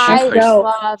cool. I should post.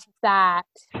 love that.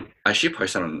 I should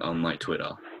post it on my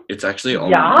Twitter. It's actually on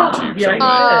Yeah, YouTube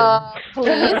yeah,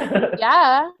 somewhere. Please,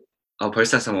 yeah. I'll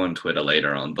post that somewhere on Twitter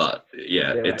later on. But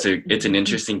yeah, it's an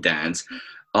interesting dance.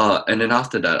 And then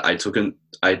after that,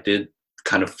 I did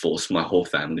kind of force my whole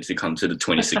family to come to the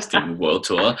 2016 World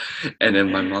Tour, and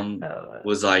then my mum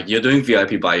was like, "You're doing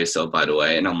VIP by yourself, by the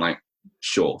way," and I'm like,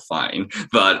 "Sure, fine,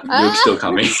 but you're still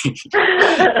coming."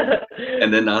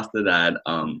 And then after that,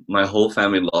 my whole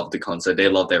family loved the concert. They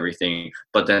loved everything.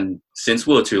 But then since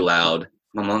we were too loud,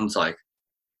 my mom's like,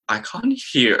 "I can't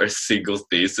hear a single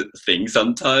thing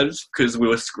sometimes because we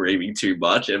were screaming too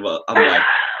much." And I'm like,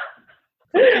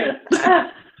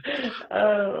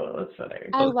 oh, that's funny.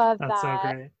 I love that. That's so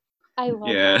great. I love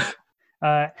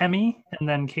yeah. Emmy, and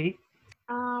then Kate.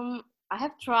 I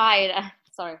have tried.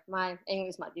 Sorry, my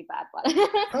English might be bad, but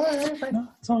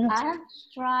I have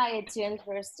tried to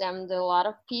understand a lot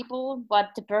of people, but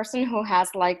the person who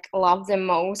has like loved the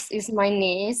most is my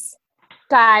niece.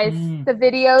 Guys, the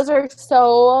videos are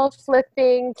so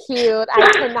flipping cute.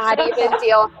 I cannot even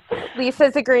deal.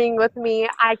 Lisa's agreeing with me.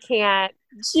 I can't.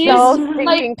 She's So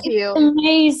like, stinking cute. it's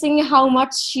amazing how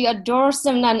much she adores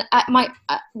them. And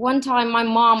one time my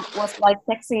mom was like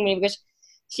texting me because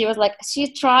she was like,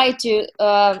 she tried to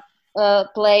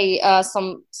play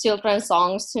some children's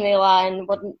songs to Nila, and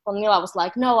Nila was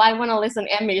like, "No, I want to listen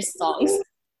Emmy's songs."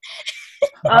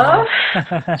 Oh.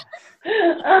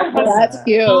 That's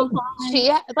cute.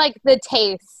 She like the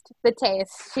taste.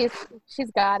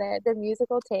 She's got it. The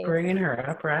musical taste. Bringing her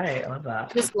up, right? I love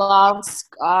that. Just loved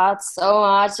Scott so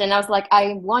much, and I was like,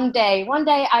 one day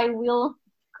I will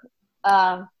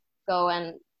go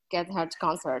and get her to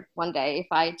concert one day.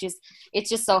 It's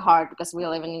just so hard because we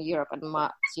live in Europe and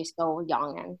she's so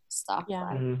young and stuff. Yeah.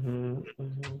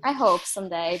 I hope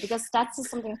someday, because that's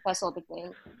something special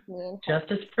between me and her.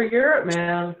 Justice for Europe,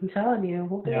 man. I'm telling you,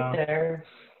 we'll get there.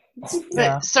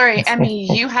 Sorry, Emmy,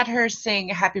 you had her sing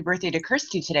Happy Birthday to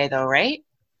Kirsty today, though, right?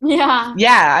 Yeah.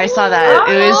 Yeah, I saw that.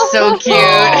 It was so cute.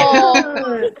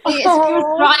 She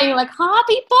was crying like,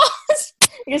 "Happy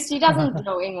birthday," because she doesn't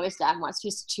know English that much.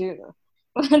 She's 2.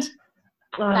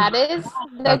 That is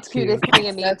the That's cutest cute. thing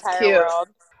in the entire world.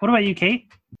 What about you, Kate?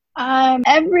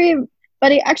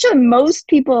 Everybody, actually, most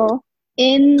people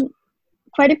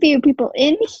quite a few people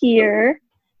in here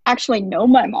actually know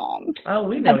my mom. Oh,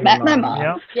 we know I've met my mom.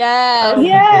 Yep. Yes. Oh,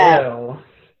 Yeah.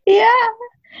 Yeah.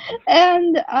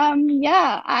 And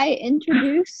I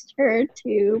introduced her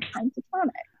to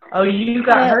Pentatonic. Oh, you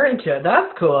got her into it.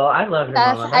 That's cool. I love your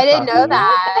mama. I didn't know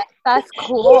that. That's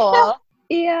cool.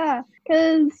 Yeah,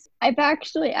 because I've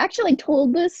actually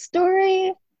told this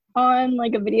story on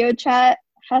like a video chat.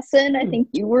 Hassan, I think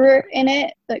you were in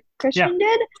it, that Christian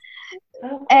did. Oh,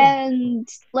 cool. And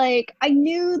like I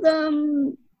knew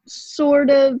them sort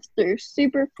of through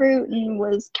Superfruit and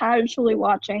was casually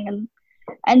watching,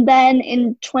 and then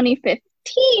in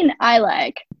 2015 I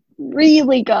like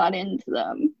really got into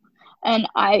them, and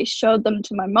I showed them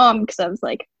to my mom because I was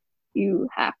like, you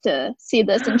have to see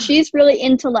this. And she's really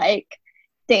into like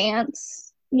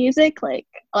dance music, like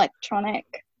electronic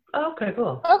Oh, okay,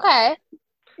 cool. Okay.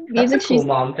 music. That's a cool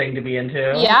mom thing to be into.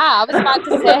 Yeah, I was about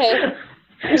to say.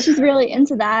 She's really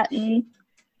into that, and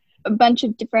a bunch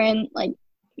of different, like,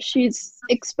 she's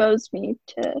exposed me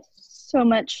to so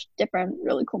much different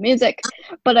really cool music.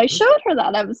 But I showed her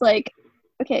that. I was like,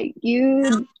 okay,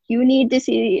 you need to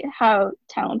see how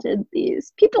talented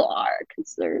these people are,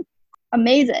 because they're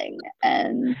amazing.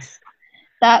 And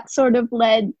that sort of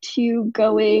led to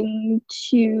going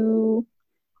to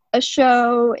a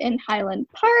show in Highland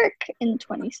Park in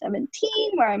 2017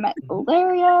 where I met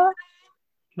Valeria.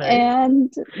 Nice.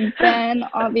 And then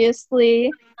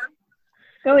obviously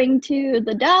going to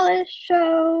the Dallas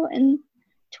show in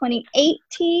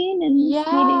 2018 and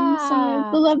meeting some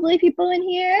of the lovely people in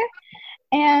here.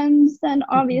 And then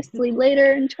obviously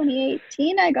later in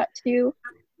 2018 I got to do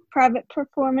private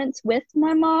performance with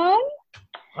my mom.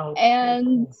 Oh,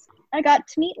 and I got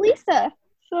to meet Lisa.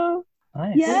 So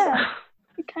Nice. yeah.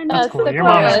 That's cool. Your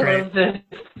mom is great.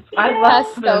 I love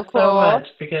That's this so so cool. much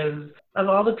because of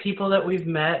all the people that we've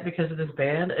met because of this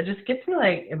band. It just gets me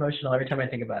like emotional every time I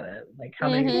think about it. Like how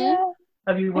many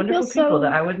of you wonderful feel people so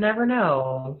that I would never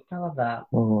know. I love that.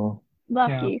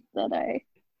 lucky that I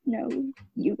know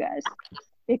you guys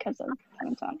because of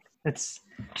Pentatonics. It's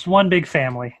one big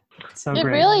family. It's so It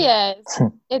great. really is.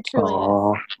 It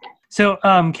truly is. So,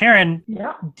 Karen,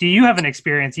 Yeah. do you have an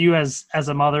experience, you as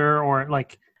a mother, or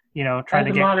like, you know, trying As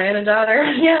to a get mom and a daughter?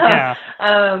 Yeah.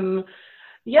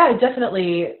 Yeah,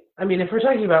 definitely. I mean, if we're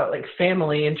talking about like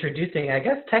family introducing, I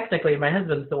guess technically my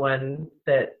husband's the one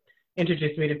that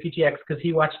introduced me to PTX because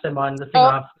he watched them on the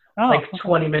sing-off like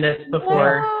 20 minutes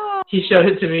before he showed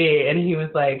it to me, and he was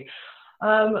like,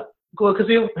 cool, because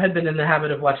we had been in the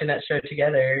habit of watching that show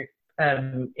together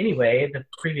anyway the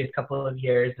previous couple of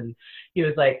years, and he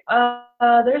was like,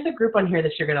 there's a group on here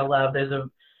that you're gonna love. There's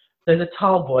a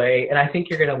tall boy, and I think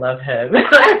you're gonna love him.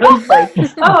 I was like,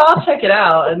 I'll check it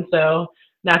out. And so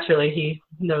naturally he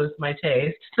knows my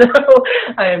taste, so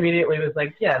I immediately was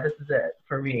like, yeah, this is it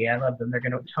for me. I love them. They're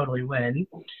gonna totally win.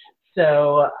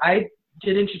 So I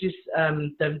did introduce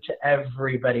them to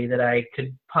everybody that I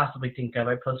could possibly think of.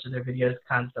 I posted their videos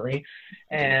constantly,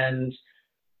 and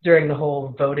during the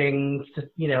whole voting,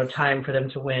 time for them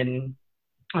to win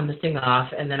on the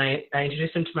sing-off, and then I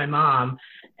introduced them to my mom,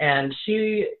 and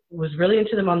she was really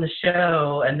into them on the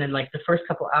show, and then like the first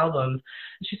couple albums,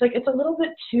 she's like, it's a little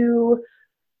bit too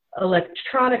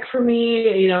electronic for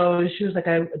me, she was like,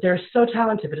 they're so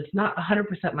talented, but it's not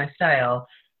 100% my style.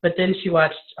 But then she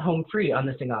watched Home Free on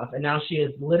the sing-off, and now she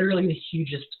is literally the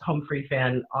hugest Home Free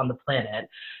fan on the planet.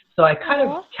 So I kind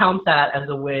of count that as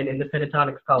a win in the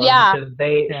Pentatonics column because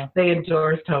they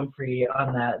endorsed Home Free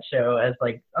on that show as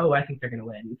like, oh, I think they're going to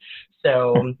win.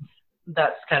 So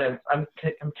that's kind of, I'm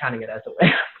counting it as a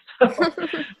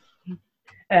win.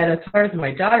 And as far as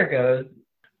my daughter goes,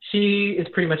 she is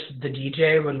pretty much the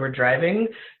DJ when we're driving,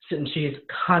 and she's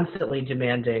constantly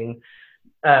demanding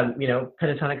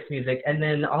Pentatonics music, and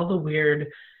then all the weird,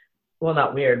 well,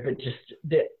 not weird, but just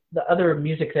the other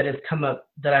music that has come up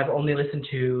that I've only listened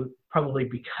to probably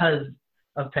because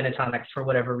of Pentatonics for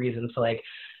whatever reason. So like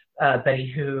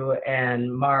Betty Who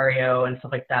and Mario and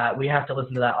stuff like that, we have to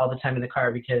listen to that all the time in the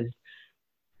car because,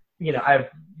 I've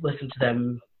listened to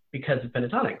them because of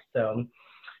Pentatonics. So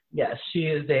yeah,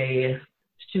 she's a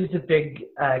big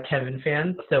Kevin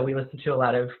fan, so we listen to a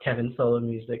lot of Kevin solo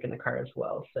music in the car as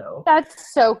well. So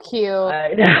that's so cute.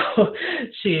 I know.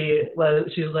 She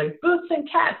was like boots and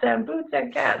cats.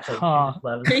 So she just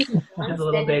loves. She's a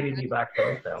little baby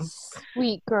beatboxer. So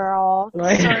sweet girl.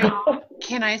 Sorry,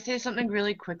 can I say something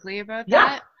really quickly about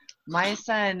that? My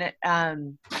son,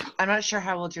 I'm not sure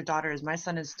how old your daughter is. My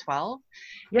son is 12,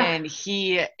 and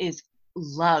he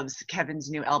loves Kevin's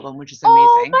new album, which is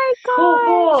amazing.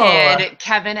 Oh my god! And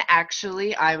Kevin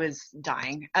actually, I was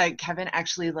dying. Kevin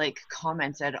actually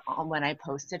commented on when I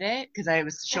posted it because I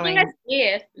was showing.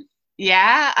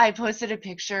 Yeah, I posted a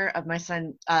picture of my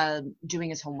son doing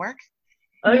his homework.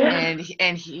 Oh, yeah.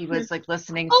 And he was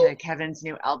listening to Kevin's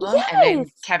new album, and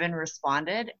then Kevin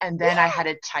responded, and then I had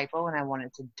a typo and I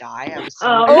wanted to die. I was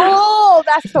so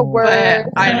that's the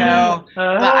word. I know,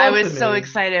 but I was so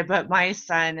excited. But my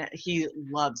son, he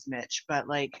loves Mitch, but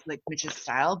like Mitch's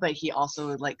style, but he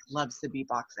also loves the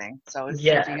beatboxing. So it's the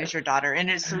same thing as your daughter, and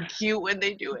it's so cute when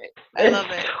they do it. I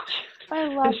love it. I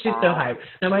love She's so hyped.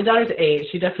 Now my daughter's 8.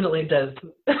 She definitely does.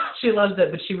 She loves it,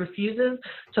 but she refuses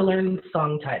to learn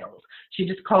song titles. She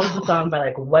just calls the song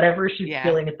by whatever she's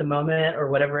feeling at the moment or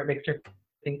whatever it makes her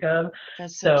think of.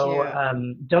 That's so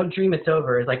cute. Don't Dream It's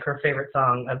Over is her favorite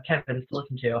song of Kevin's to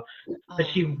listen to, but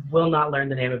she will not learn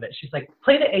the name of it. She's like,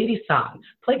 play the 80s song.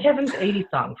 Play Kevin's 80s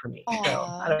song for me. So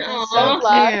I don't know. I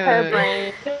love her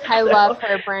brain. I love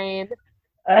her brain.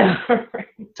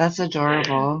 That's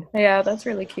adorable. Yeah, that's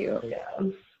really cute. Yeah.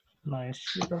 Nice.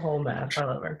 She's a whole mess. I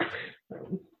love her.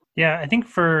 Yeah, I think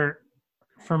for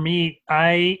me,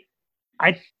 I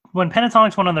when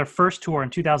Pentatonics went on their first tour in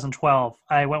 2012,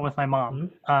 I went with my mom,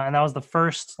 and that was the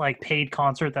first paid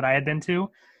concert that I had been to.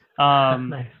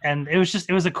 Nice. And it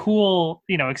was a cool,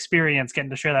 experience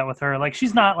getting to share that with her.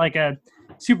 She's not a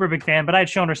super big fan, but I had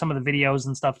shown her some of the videos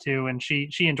and stuff too, and she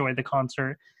enjoyed the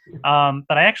concert.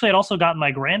 But I actually had also gotten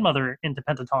my grandmother into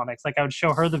Pentatonics. I would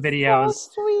show her the videos,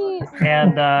 sweet.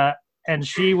 and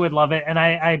she would love it. And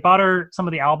I bought her some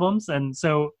of the albums, and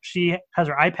so she has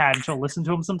her iPad and she'll listen to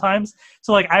them sometimes.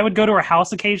 So I would go to her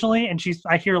house occasionally, and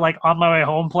I hear On My Way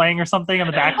Home playing or something in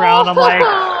the background. I'm like,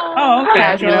 oh, okay.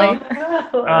 I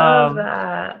love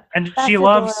that. And that's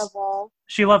adorable.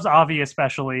 She loves Avi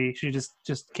especially. She just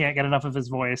can't get enough of his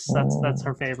voice. That's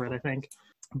her favorite, I think.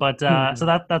 But so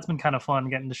that's been kind of fun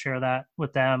getting to share that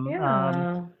with them.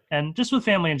 Yeah. And just with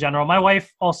family in general. My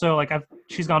wife also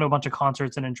she's gone to a bunch of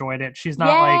concerts and enjoyed it. She's not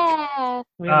a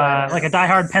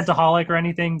diehard Pentaholic or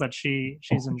anything, but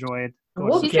she's enjoyed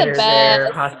We'll She's get the her best.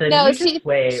 there, Hassan. No, You just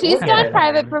wait. she's We'll get done her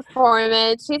private there.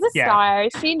 performance. She's a Yeah. star.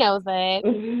 She knows it.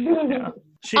 Yeah.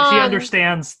 She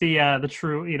understands the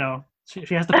true, you know,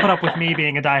 she has to put up with me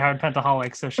being a diehard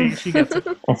Pentaholic, so she gets it.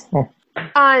 Was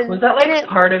that like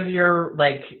part of your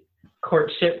like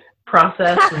courtship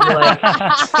process? Was you like,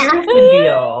 here's the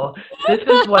deal. This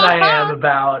is what I am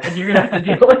about, and you're gonna have to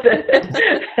deal with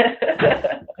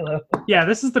it. Yeah,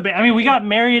 this is I mean, we got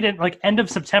married at like end of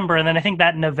September, and then I think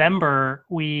that November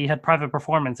we had private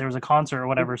performance. There was a concert or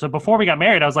whatever. So before we got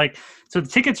married, I was like, so the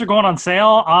tickets are going on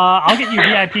sale. I'll get you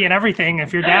VIP and everything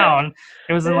if you're down.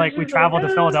 It was like we traveled to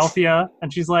Philadelphia,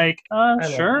 and she's like,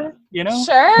 sure, you know,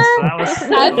 Sure. So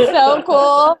That's so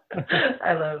cool.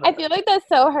 I love it. I feel like that's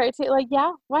so her too. Like,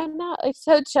 yeah, why not? Like,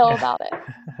 so chill about it.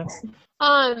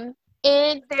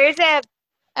 And there's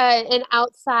an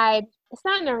outside. It's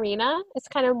not an arena. It's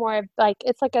kind of more of like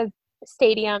it's like a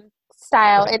stadium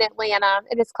style in Atlanta.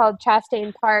 It is called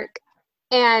Chastain Park.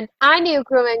 And I knew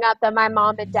growing up that my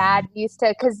mom and dad used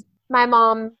to, because my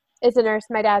mom is a nurse,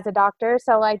 my dad's a doctor.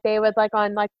 So like they would like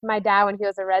on like my dad when he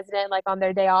was a resident, like on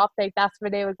their day off, like that's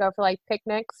where they would go for like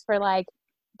picnics for like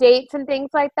dates and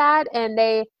things like that. And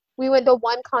we went to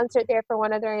one concert there for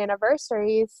one of their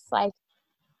anniversaries like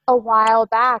a while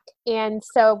back. And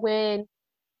so when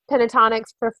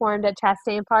Pentatonics performed at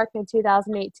Chastain Park in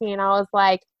 2018, I was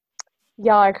like,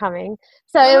 y'all are coming.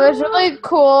 So it was really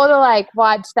cool to like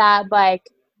watch that like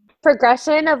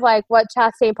progression of like what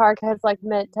Chastain Park has like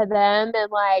meant to them,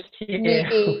 and like me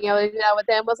being able to do that with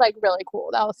them was like really cool.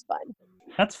 That was fun.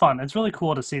 That's fun. It's really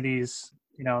cool to see these,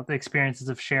 you know, the experiences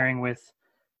of sharing with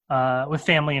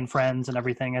family and friends and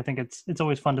everything. I think it's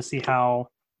always fun to see how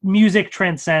music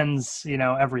transcends, you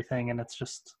know, everything, and that's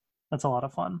a lot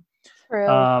of fun. True.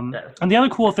 And the other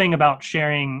cool thing about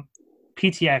sharing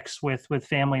PTX with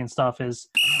family and stuff is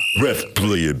Ref,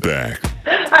 play it back.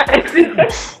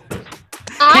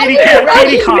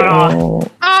 Katie caught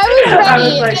on. I was ready.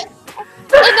 I was like,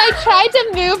 and I tried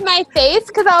to move my face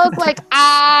because I was like,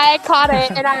 I caught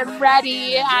it and I'm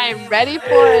ready. I'm ready for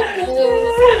it.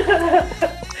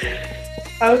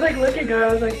 I was like looking good.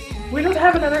 I was like, we don't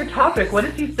have another topic. What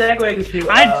is he segueing to?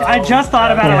 I just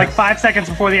thought about it like 5 seconds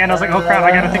before the end. I was like, oh crap,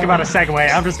 I gotta think about a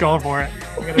segue. I'm just going for it.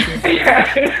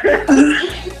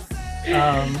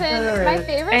 My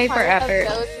favorite A for part effort.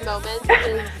 of those moments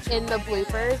is in the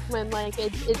bloopers when like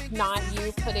it's not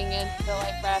you putting in the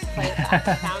like ref play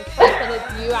back sound clip, and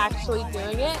it's you actually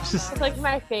doing it. It's like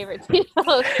my favorite thing.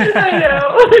 I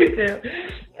know, me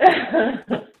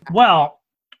too. Well,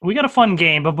 we got a fun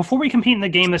game, but before we compete in the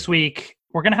game this week,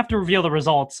 we're gonna have to reveal the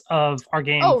results of our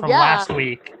game from last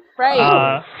week.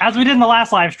 Right. As we did in the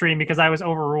last live stream because I was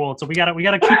overruled. So we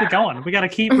gotta keep it going. We gotta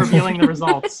keep revealing the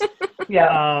results.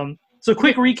 Yeah. So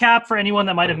quick recap for anyone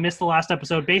that might have missed the last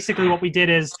episode. Basically what we did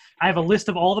is I have a list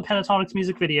of all the Pentatonics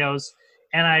music videos,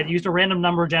 and I used a random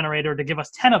number generator to give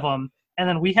us 10 of them, and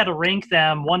then we had to rank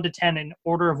them 1 to 10 in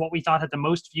order of what we thought had the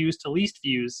most views to least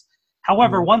views.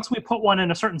 However, once we put one in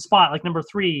a certain spot, like number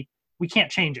 3, we can't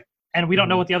change it. And we don't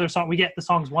know what the other song, we get the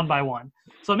songs one by one.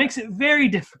 So it makes it very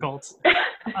difficult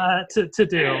to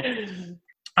do.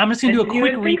 I'm just going to do a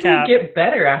quick recap. You get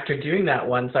better after doing that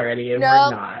once already, and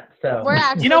we're not. So We're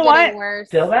actually you know what? worse.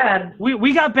 Still bad.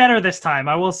 We got better this time,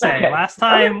 I will say. Okay. Last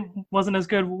time wasn't as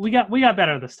good. We got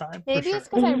better this time. Maybe for it's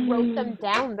sure. because I wrote them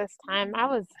down this time. I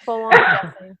was full on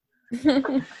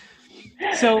guessing.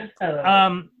 So,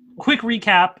 quick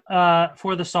recap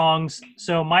for the songs.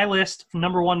 So my list from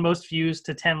number 1 most views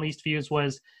to 10 least views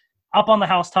was Up on the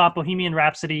Housetop, Bohemian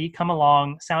Rhapsody, Come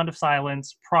Along, Sound of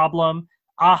Silence, Problem,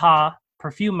 Aha,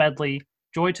 Perfume Medley,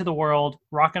 Joy to the World,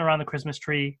 Rockin' Around the Christmas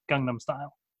Tree, Gangnam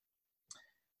Style.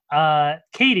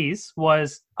 Katie's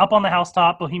was Up on the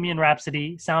Housetop, Bohemian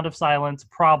Rhapsody, Sound of Silence,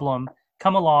 Problem,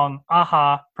 Come Along,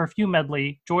 Aha, Perfume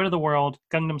Medley, Joy to the World,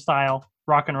 Gangnam Style,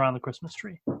 Rockin' Around the Christmas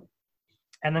Tree.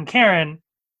 And then Karen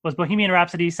was Bohemian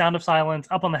Rhapsody, Sound of Silence,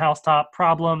 Up on the Housetop,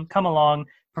 Problem, Come Along,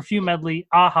 Perfume Medley,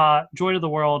 Aha, Joy to the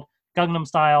World, Gangnam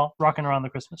Style, Rockin' Around the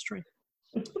Christmas Tree.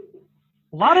 A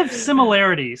lot of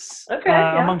similarities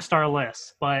amongst our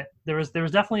lists, but there was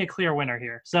definitely a clear winner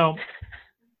here. So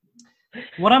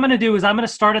what I'm going to do is I'm going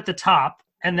to start at the top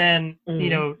and then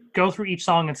go through each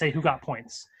song and say who got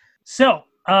points. So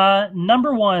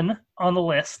number 1 on the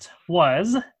list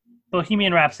was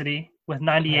Bohemian Rhapsody with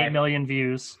 98 million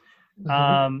views.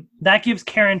 That gives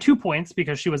Karen 2 points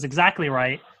because she was exactly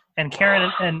right, and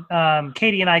Karen and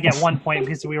Katie and I get 1 point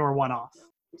because we were 1 off.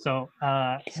 So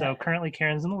so currently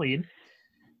Karen's in the lead.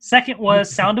 Second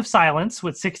was Sound of Silence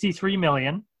with 63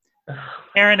 million.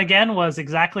 Aaron again was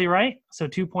exactly right, so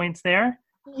 2 points there.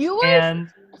 You are And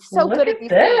so Look good at at these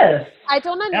this. games. I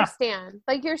don't understand.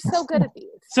 Like, you're so good at these.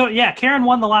 so yeah, Karen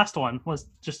won the last one. Let's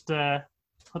just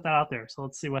put that out there. So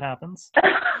let's see what happens.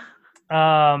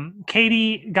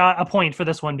 Katie got a point for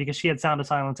this one because she had Sound of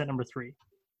Silence at number 3.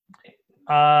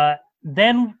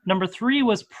 Then number 3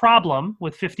 was Problem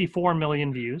with 54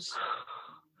 million views.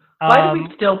 Why do we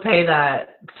still pay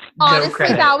that? Honestly, no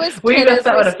credit? that was we Kenna's messed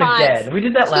that one up response. again. We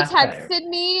did that last She texted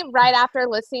me right after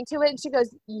listening to it, and she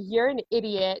goes, "You're an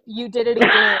idiot. You did it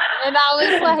again." And I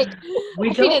was like,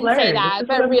 We she don't didn't say learn. that, This is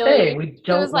but what I'm really, saying. We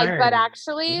she was don't like, "But learn."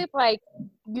 actually, like,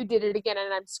 you did it again,"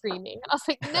 and I'm screaming. I was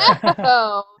like,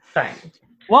 "No." Fine.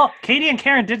 Well, Katie and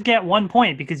Karen did get 1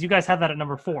 point because you guys had that at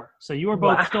number 4. So you were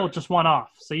both still just one off.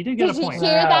 So you did get Did a you point.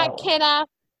 hear that, Kenna?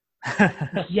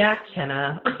 Yeah,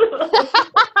 Kenna.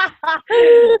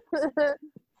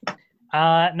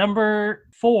 Number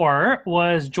 4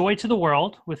 was Joy to the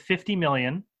World with 50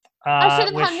 million. I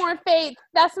should have had more faith.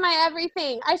 That's my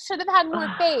everything. I should have had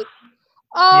more faith.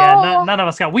 Yeah, Oh, none of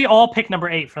us got. We all picked number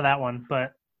 8 for that one,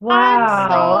 but wow,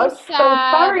 I'm I'm so so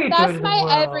sad. sorry, Joy That's to the my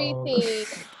World. everything.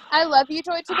 I love you,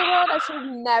 Joy to the World. I should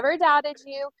have never doubted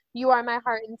you. You are my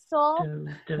heart and soul.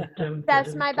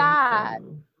 That's my bad.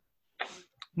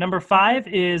 number 5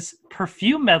 is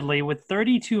Perfume Medley with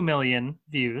 32 million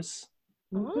views.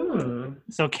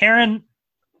 So Karen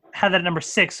had that at number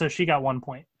 6, so she got 1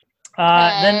 point.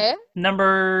 Then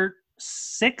number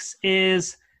 6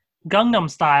 is Gangnam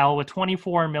Style with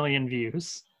 24 million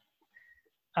views.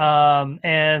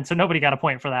 And so nobody got a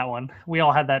point for that one. We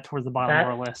all had that towards the bottom of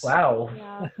our list. Wow.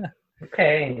 Yeah.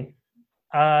 Okay.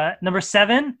 Number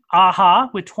 7, Aha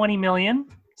with 20 million.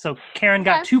 So Karen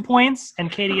got 2 points,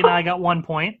 and Katie and I got 1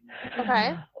 point.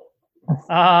 Okay.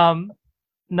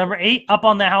 Number 8, Up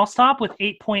on the Housetop with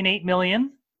 8.8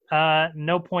 million.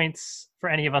 No points for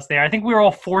any of us there. I think we were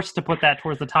all forced to put that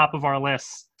towards the top of our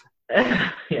list.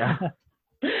 Yeah.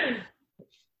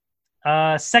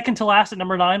 Second to last at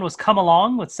number 9 was Come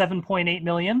Along with 7.8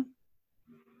 million.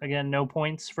 Again, no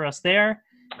points for us there.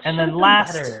 And then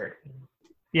last,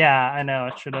 yeah, I know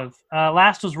it should have.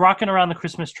 Last was Rockin' Around the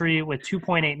Christmas Tree with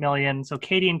 2.8 million. So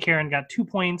Katie and Karen got 2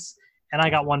 points, and I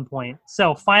got 1 point.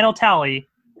 So final tally: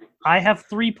 I have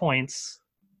 3 points,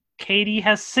 Katie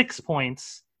has 6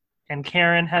 points, and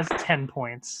Karen has 10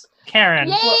 points. Karen,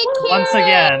 Yay, Karen! once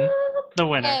again, the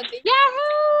winner. And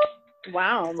Yahoo!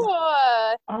 Wow.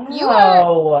 You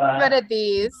are good at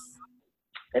these.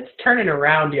 It's turning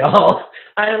around, y'all.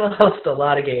 I lost a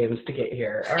lot of games to get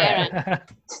here. All right.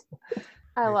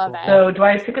 I love it. So do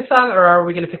I pick a song, or are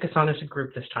we going to pick a song as a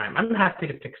group this time? I'm happy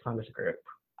to pick a song as a group.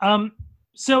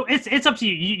 So it's up to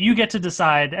you. You get to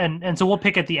decide, and so we'll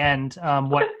pick at the end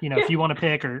what if you want to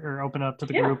pick or open up to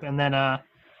the group, and then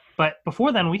but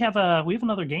before then we have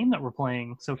another game that we're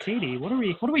playing. So Katie, what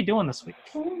are we doing this week?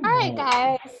 All right,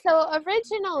 guys. So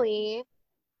originally,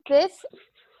 this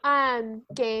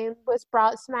game was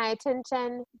brought to my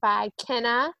attention by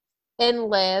Kenna and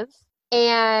Liv.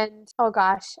 And oh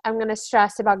gosh, I'm gonna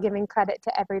stress about giving credit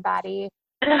to everybody.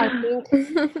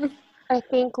 I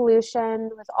think Lucian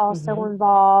was also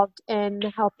involved in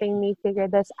helping me figure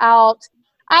this out.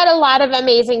 I had a lot of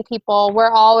amazing people.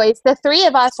 The 3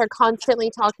 of us are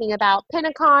constantly talking about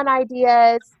Pinnacon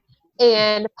ideas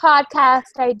and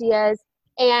podcast ideas.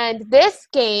 And this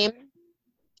game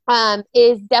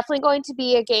is definitely going to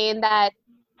be a game that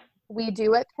we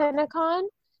do at Pinnacon.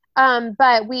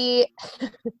 But the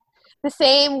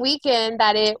same weekend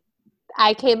that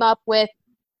I came up with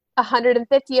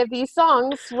 150 of these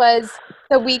songs was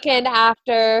the weekend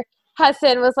after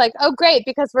Hassan was like, "Oh, great,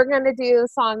 because we're going to do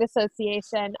song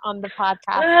association on the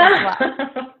podcast as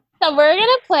well." So we're going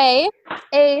to play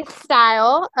a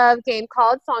style of game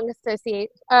called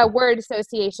word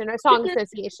association or song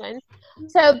association.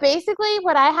 So basically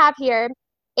what I have here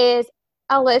is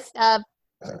a list of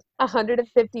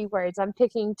 150 words. I'm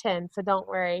picking 10, so don't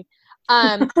worry.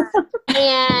 And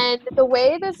the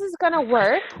way this is going to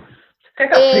work I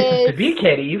got places to be,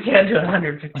 Katie. You can't do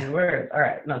 150 words. All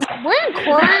right. No, we're in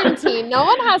quarantine. No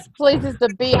one has places to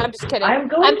be. I'm just kidding. I'm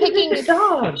picking the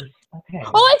dogs. Okay.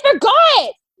 Oh, I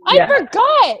forgot. I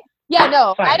forgot. Yeah,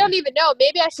 no, Fine. I don't even know.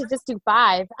 Maybe I should just do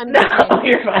 5. I'm just kidding. No,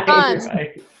 you're fine.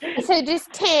 You're fine. So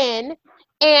just 10.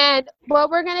 And what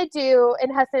we're going to do,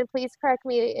 and Hassan, please correct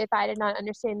me if I did not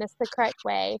understand this the correct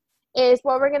way, is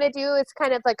what we're going to do is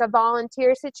kind of like a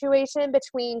volunteer situation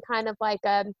between kind of like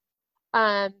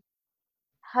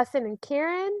Hassan and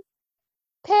Karen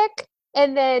pick,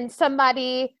 and then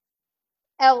somebody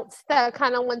else that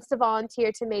kind of wants to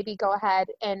volunteer to maybe go ahead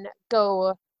and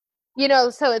go,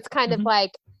 so it's kind of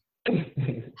like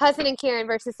Hassan and Karen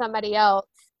versus somebody else.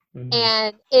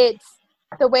 And it's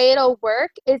the way it'll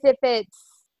work is if it's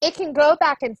it can go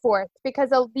back and forth because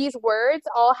these words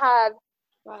all have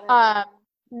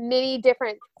many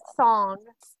different songs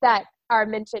that are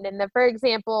mentioned in them. For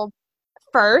example,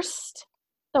 first,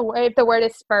 if the word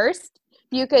is first,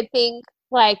 you could think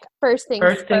like first things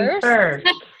first.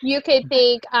 You could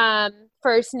think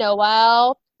first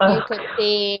Noel. You could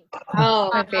think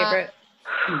my favorite.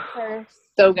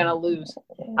 So gonna lose.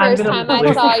 First time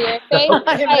I saw your face.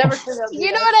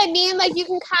 You know what I mean? Like you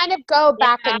can kind of go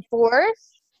back and forth.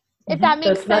 If that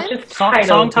makes sense.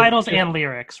 Song titles and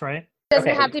lyrics, right? It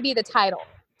doesn't have to be the title.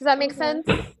 Does that make sense?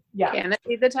 Yeah. Can it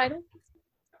be the title?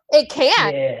 It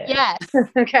can. Yeah. Yes.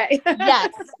 Okay.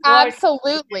 Yes.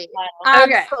 Absolutely.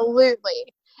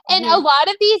 Absolutely. And a lot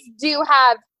of these do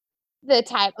have the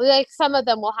title. Like some of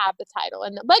them will have the title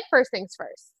and like first things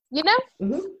first. You know?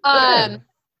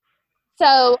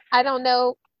 So I don't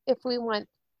know if we want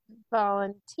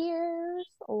volunteers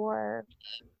or.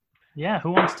 Yeah.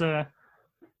 Who wants to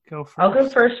go first? I'll go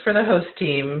first for the host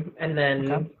team, and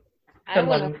then I don't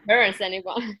want to embarrass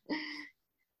anyone.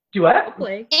 Do what?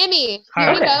 Amy,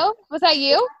 here we go. Was that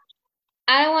you?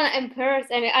 I don't want to embarrass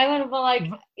anyone. I want to like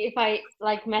if I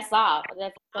like mess up.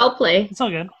 I'll play. It's all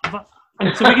good.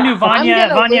 So we can do Vanya,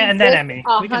 and then Emmy.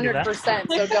 100%.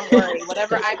 So don't worry.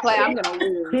 Whatever I play, I'm gonna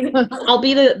lose. I'll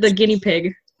be the guinea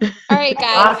pig. All right,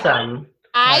 guys. Awesome.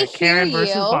 I Karen hear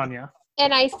versus you, Vanya.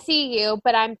 and I see you,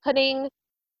 but I'm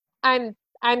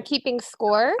keeping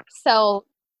score. So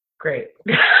great.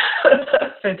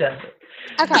 Fantastic.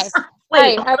 Okay.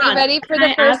 Wait, all right. Are we ready for Can the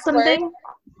I first ask something? word?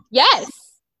 Yes.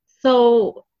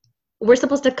 So we're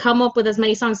supposed to come up with as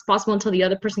many songs as possible until the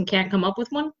other person can't come up with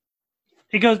one?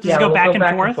 It goes. Does it go back and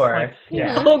forth? Like,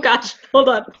 yeah. Oh gosh, hold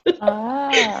on.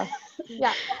 Yeah.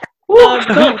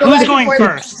 Who's going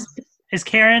first? Is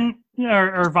Karen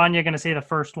or Vanya going to say the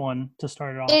first one to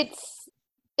start it off?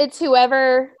 It's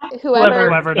whoever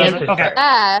does it. Okay.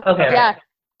 Yeah.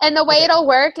 And the way it'll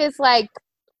work is like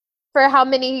for how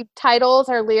many titles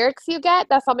or lyrics you get,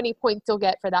 that's how many points you'll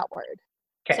get for that word.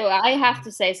 So I have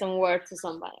to say some words to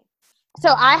somebody.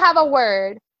 So I have a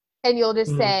word, and you'll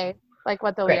just say like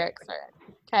what the lyrics are.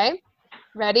 Okay?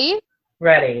 Ready?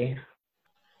 Ready.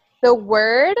 The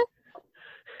word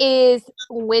is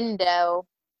window.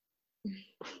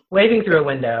 Waving through a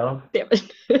window. Damn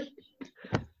it.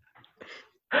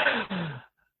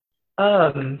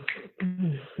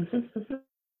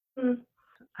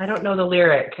 I don't know the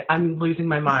lyric. I'm losing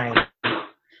my mind.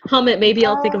 Hum it. Maybe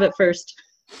I'll think of it first.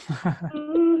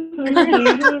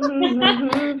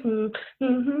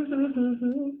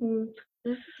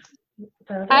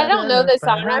 I don't know this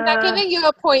song. I'm not giving you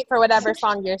a point for whatever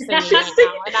song you're singing right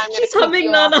now. And I'm She's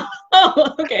humming Nana.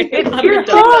 Oh, okay. It's your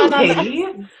song, Katie.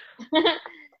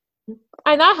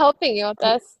 I'm not helping you with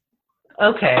this.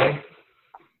 Okay.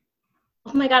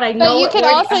 Oh my god, I know. But you could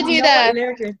also do what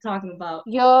lyric you're talking about.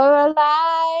 You're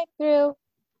alive through.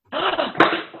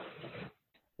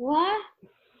 What?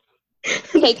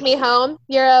 Take me home.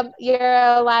 You're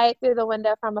a light through the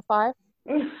window from afar.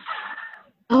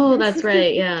 Oh, that's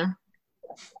right. Yeah.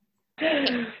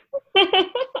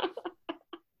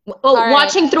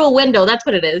 Watching through a window. That's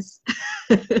what it is.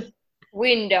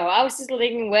 Window. I was just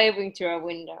thinking waving through a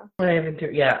window. Waving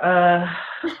through. Yeah.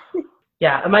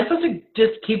 Yeah. Am I supposed to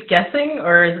just keep guessing,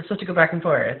 or is it supposed to go back and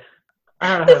forth?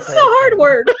 I don't know. This is a hard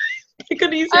word. You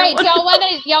could use. All right.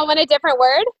 Y'all want a different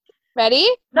word? Ready?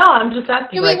 No, I'm just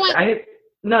asking. No.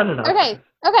 Okay.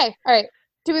 All right.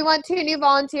 Do we want 2 new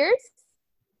volunteers?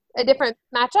 A different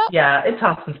matchup? Yeah, it's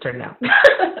Austin's turn now.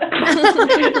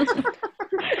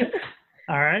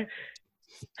 All right.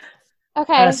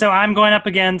 Okay. So I'm going up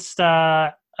against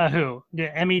who?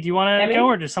 Emmy, do you want to go,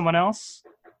 or does someone else?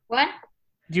 What?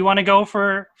 Do you want to go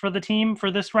for the team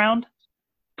for this round,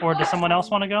 or does someone else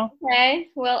want to go? Okay.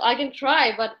 Well, I can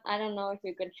try, but I don't know if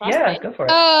you can trust me. Yeah, go for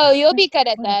it. Oh, you'll be good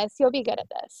at this.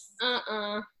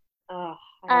 Oh, all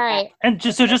right. And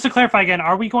just to clarify again,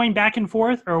 are we going back and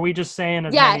forth, or are we just saying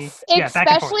as many? Yes,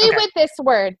 especially with this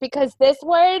word, because this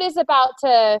word is about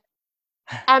to.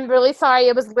 I'm really sorry.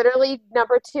 It was literally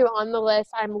number 2 on the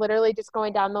list. I'm literally just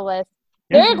going down the list.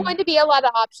 There are going to be a lot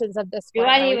of options of this word. Do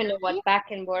I even know what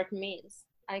back and forth means?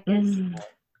 I guess.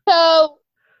 So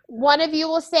one of you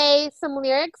will say some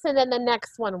lyrics, and then the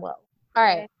next one will. All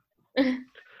right.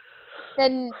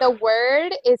 Then the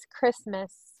word is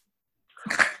Christmas.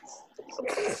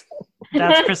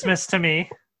 That's Christmas to me.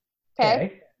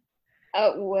 Okay.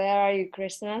 Where are you,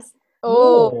 Christmas?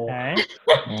 Oh. Okay.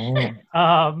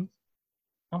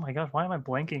 Oh my god, why am I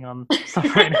blanking on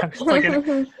stuff right now? Just like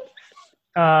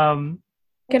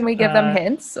can we give them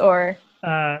hints or?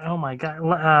 Oh my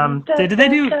god. Did they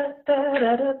do?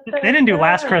 They didn't do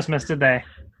Last Christmas, did they?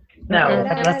 No.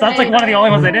 That's like one of the only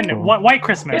ones I didn't know. White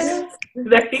Christmas.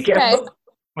 There you go.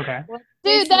 Okay.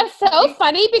 Dude, that's so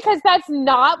funny because that's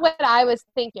not what I was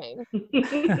thinking.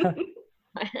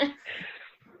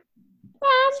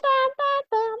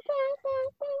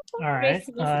 All right.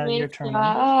 Your turn. Oh,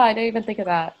 I didn't even think of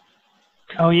that.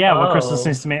 Oh yeah, what Christmas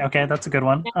means to me. Okay, that's a good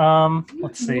one.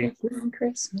 Let's see.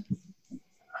 Christmas.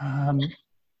 Oh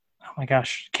my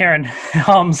gosh, Karen,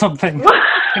 something.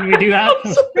 Can we do that?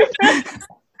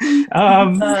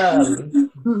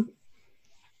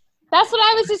 That's what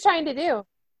I was just trying to do.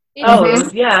 Oh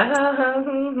yeah.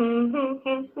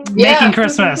 Making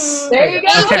Christmas. There you go.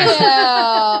 Okay.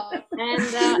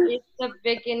 And it's the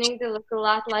beginning to look a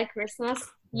lot like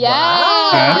Christmas.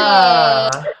 Yeah.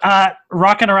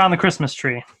 Rocking around the Christmas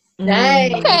tree.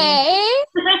 Nice. Okay.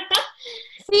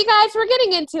 See, guys, we're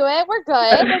getting into it. We're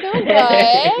good. We're doing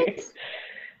good.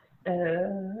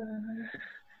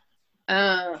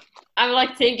 I'm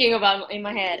like thinking about it in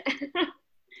my head.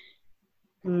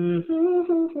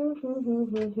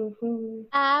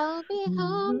 I'll be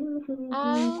home.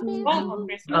 I'll be home.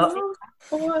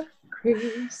 For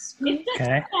Christmas.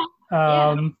 Okay.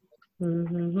 I'm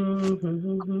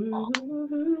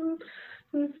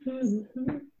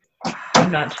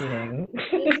not cheating.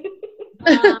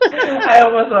 I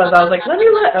almost was. I was like,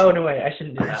 oh no, wait, I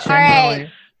shouldn't do that. All right.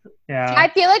 Yeah. I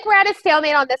feel like we're at a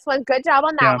stalemate on this one. Good job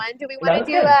on that one. Do we want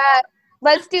to do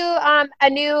let's do a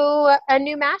new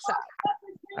mashup.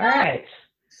 All right.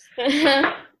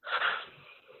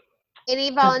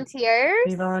 Any volunteers?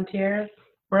 Any volunteers?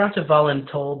 We're going to have to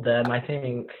voluntold them, I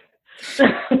think.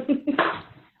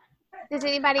 Does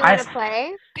anybody want to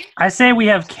play? I say we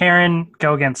have Karen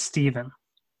go against Steven.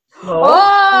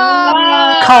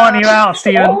 Oh. Calling you out,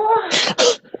 Steven.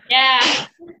 Oh. Yeah.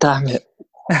 Damn it.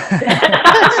 All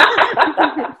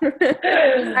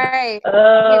right.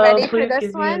 Oh, you ready for please this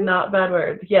give me a one? not bad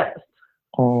word. Yes.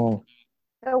 Oh.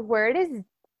 The word is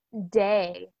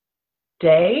day.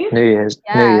 Day? New Year's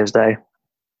Day.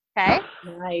 Okay.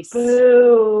 Nice.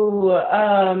 Boo.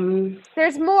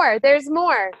 There's more.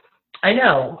 I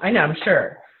know, I'm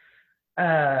sure.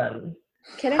 Can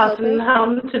I help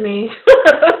Hum to me.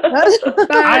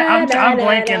 I'm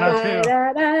blanking on two.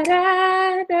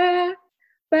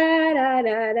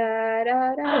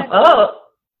 Oh.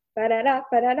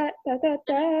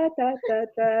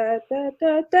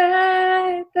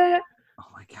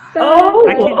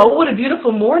 Oh, what a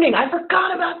beautiful morning. I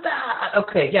forgot about that.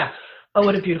 Okay, yeah. Oh,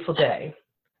 what a beautiful day.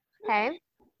 Okay.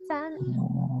 Sun.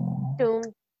 Doom.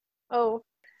 Oh.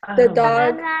 The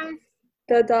dog.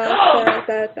 The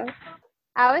dog.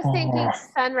 I was thinking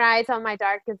sunrise on my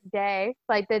darkest day,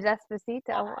 like the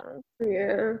Despacito one.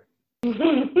 Yeah.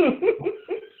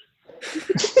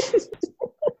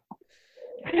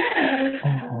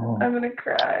 I'm gonna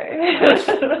cry.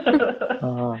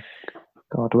 Oh,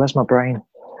 God, where's my brain?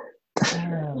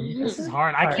 This is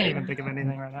hard. I can't even think of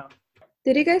anything right now.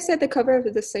 Did you guys set the cover of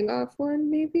the sing-off one,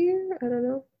 maybe? I don't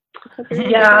know.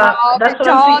 Yeah, that's what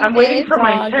I'm thinking. I'm waiting for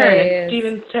my turn. It's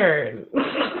Steven's turn.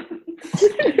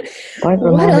 Don't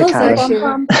remind me, Karen.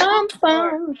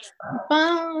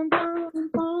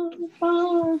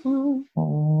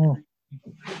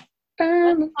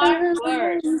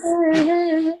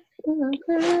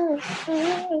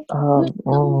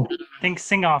 Think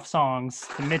sing-off songs,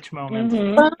 the Mitch moment.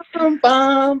 I'm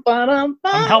I'm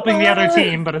helping the other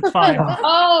team, but it's fine.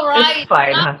 Oh, right. It's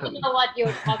fine. I don't know what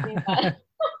you're talking about.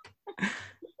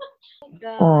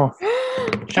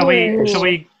 Shall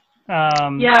we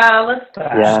yeah, let's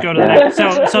just go to the next.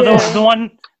 So the one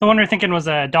we're thinking was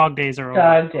Dog Days or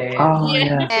Dog Days. Oh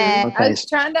yeah. I was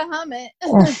trying to hum it.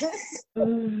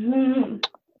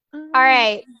 All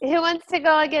right. Who wants to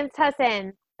go against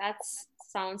Hassan? That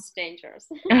sounds dangerous.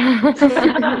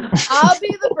 I'll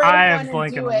be the brave one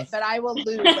and do on it, this. but I will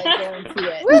lose. I guarantee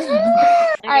it.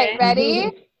 All right,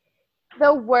 ready?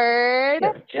 The word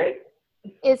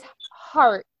is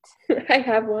heart. I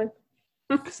have one.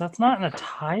 Because that's not in the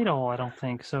title, I don't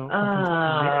think. So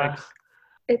lyrics.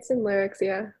 It's in lyrics,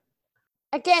 yeah.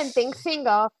 Again, think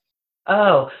single.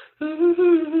 Oh.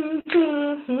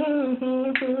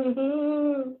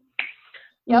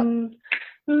 Yep.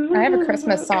 I have a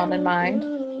Christmas song in mind.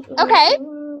 Okay.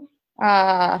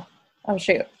 Oh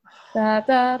shoot. Da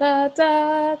da da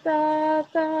da da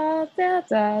da da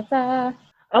da da.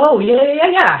 Oh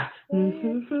yeah.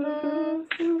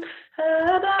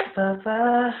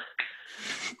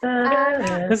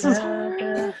 This is. I'm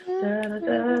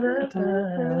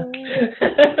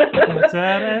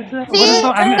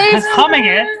humming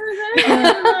it.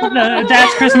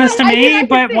 That's Christmas to me,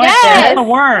 but what's the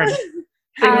word?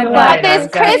 I got this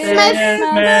Christmas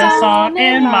song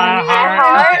in my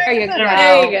heart. There you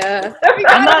go.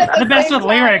 I'm not the best with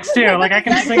lyrics too. Like I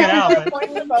can sing it out.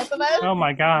 But, oh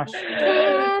my gosh.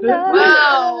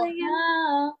 Wow.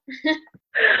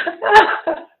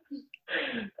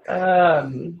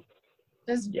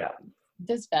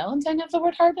 Does Valentine have the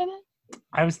word heart in it?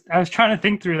 I was trying to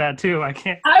think through that too. I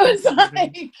can't. I was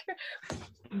like,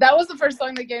 that was the first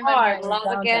song that came out. Love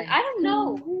again. I don't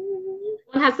know.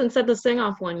 One hasn't said the sing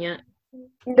off one yet.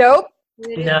 Nope.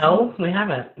 No, we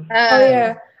haven't. Oh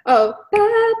yeah. Oh.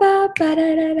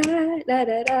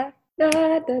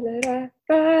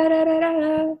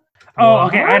 Oh,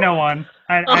 okay. I know one.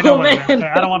 I know what it is.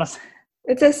 I don't want to.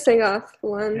 It's a sing off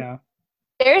one. Yeah.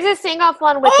 There's a sing off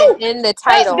one with it in the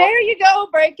title. There you go,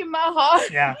 breaking my heart.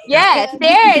 Yeah. Yes,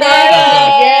 there it is.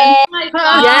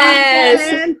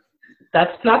 Yes.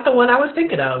 That's not the one I was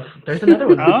thinking of. There's another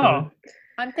one. Oh.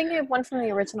 I'm thinking of one from the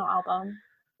original album.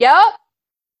 Yep.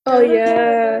 Oh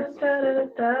yeah.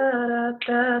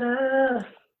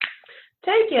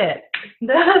 Take it.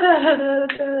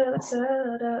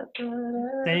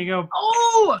 There you go.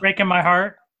 Oh, Breaking my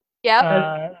heart. Yep.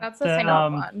 That's the sing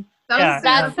off one.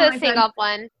 That's the sing off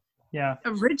one. Yeah.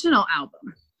 Original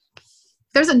album.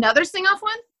 There's another sing off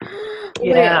one?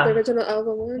 Yeah. Wait, the original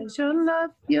album one. Your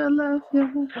love, your love, your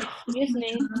love. Excuse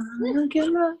me. Your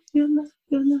love, your love,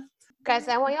 your love. Guys,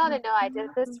 I want y'all to know I did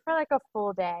this for like a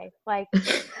full day. Like,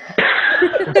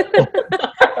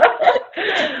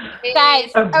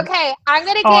 guys, okay, I'm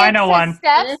gonna get. I know one.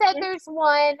 Steph said there's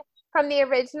one from the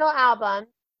original album,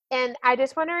 and I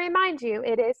just want to remind you,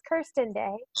 it is Kirsten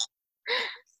Day.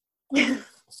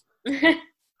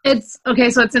 It's okay,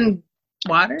 so it's in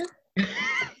water?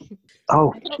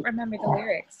 Oh. I don't remember the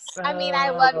lyrics. I mean,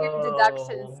 I love your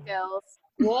deduction skills.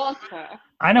 Water.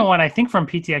 I know one. I think from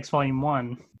PTX Volume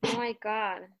 1. Oh my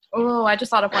god. Oh, I just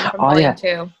thought of one from Oh, Volume yeah.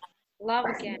 2. Love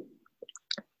again.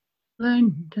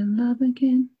 Learn to love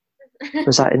again.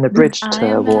 Was that in the bridge to I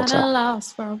am Water? at a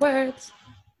loss for words.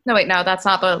 No, wait, no, that's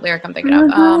not the lyric I'm thinking of.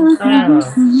 Oh,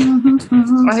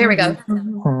 here we go. I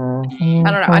don't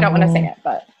know. I don't want to sing it,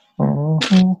 but.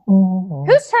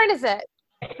 Whose turn is it?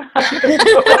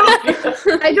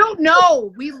 I don't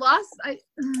know. We lost. I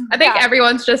think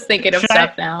everyone's just thinking of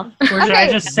stuff now. Or should I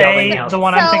just say the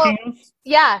one I'm thinking of?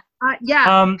 Yeah. Yeah.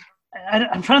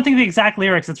 I'm trying to think of the exact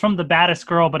lyrics. It's from The Baddest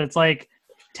Girl, but it's like,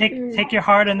 take your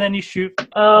heart and then you shoot.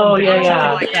 Oh, yeah.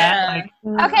 Something like that.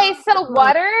 Like, Okay, so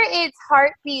water, it's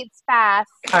heart beats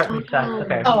fast. Heart beats fast.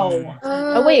 Okay.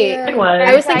 Oh wait. Good one.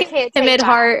 I was I thinking can't Timid take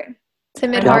Heart.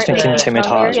 Timid Yeah, I was Heart. thinking Timid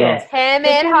Heart as well.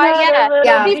 Timid Heart,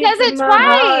 yeah. He says it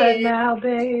twice. Now,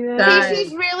 baby. See,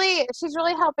 she's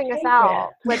really helping us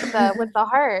out with the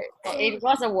heart. It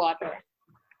wasn't water.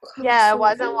 Yeah, it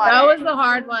wasn't water. That was the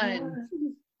hard one.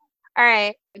 All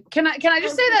right. Can I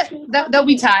just say that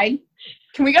we tied?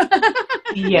 Can we go?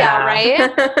 Yeah, right?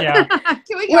 Yeah.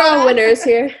 Can we go? We're all winners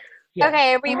here. Yeah.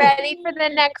 Okay, are we ready for the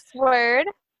next word?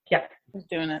 Yeah. Who's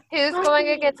doing it? Who's going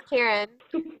against Karen?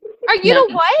 Or you know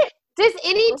what? Does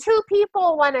any two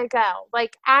people want to go?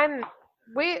 Like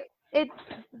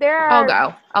there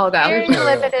are I'll go. very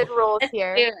limited rules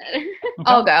here.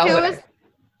 I'll go. Who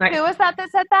was that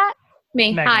said that?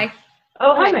 Me. Megan. Hi.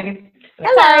 Oh, hi, Megan.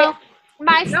 Hello.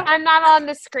 I'm not on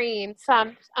the screen, so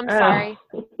I'm sorry.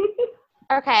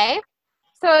 Okay.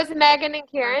 So it's Megan and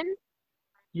Kieran.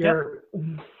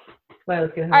 Well,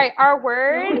 let's go ahead. All right. Our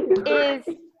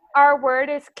word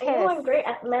is kiss. I'm great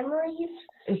at memories.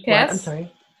 What? Kiss? I'm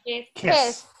sorry.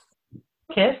 Kiss.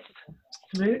 Kiss.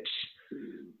 Smooch.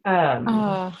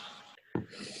 Oh.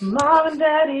 Mom and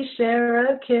Daddy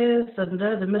share a kiss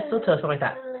under the mistletoe, something like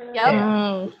that.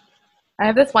 Yep. I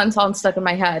have this one song stuck in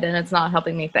my head, and it's not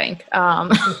helping me think.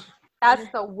 That's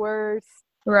the worst.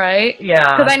 Right?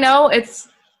 Yeah. Because I know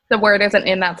the word isn't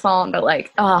in that song, but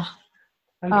like, I'm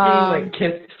thinking like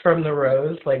Kiss from the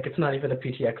Rose. Like it's not even a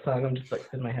PTX song. I'm just like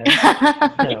in my head.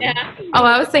 Yeah. Oh,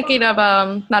 I was thinking of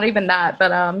not even that,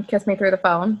 but Kiss Me Through the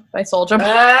Phone by Soulja Boy.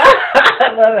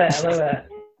 I love it.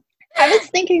 I was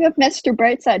thinking of Mr.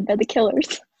 Brightside by the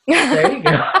Killers. There you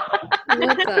go.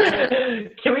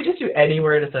 Can we just do any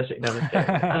word associated? No, I'm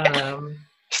kidding.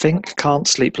 Think, Can't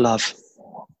Sleep, Love.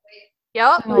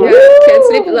 Yep. Yeah, Can't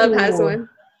Sleep Love has one.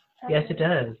 Yes, it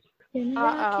does.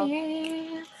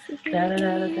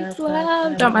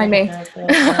 Don't mind me.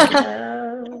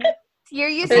 You're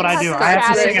using That's what I do. I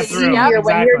have to sing it through. Easier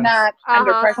when you're Exactly. not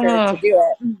under pressure to do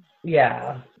it.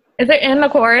 Yeah. Is it in the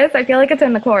chorus? I feel like it's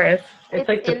in the chorus. It's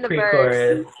like the in the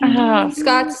pre-chorus.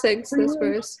 Scott sings this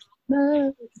verse.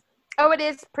 Oh, it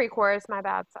is pre-chorus. My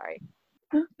bad. Sorry.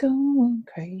 Going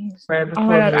crazy. Oh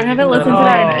my god, I haven't listened to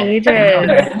that in ages.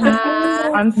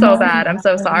 I'm so bad. I'm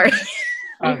so sorry.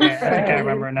 Okay, I think I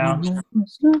remember it now.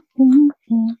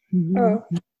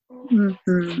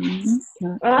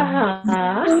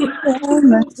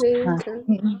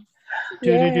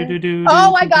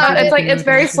 Oh my god, it's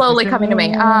very slowly coming to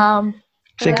me.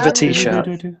 Think of a t-shirt.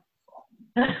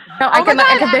 No, I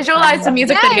can visualize the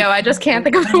music video. I just can't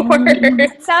think of the words.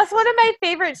 That's one of my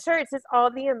favorite shirts. Is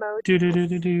all the emojis.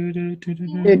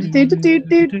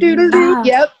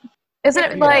 Yep. Isn't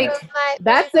it like?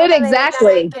 That's it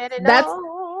exactly. That's.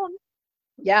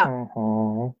 Yeah.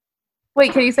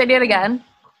 Wait, can you say it again?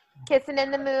 Kissing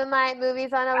in the Moonlight,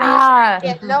 movies on a Ah.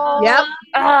 leash. No. Yep.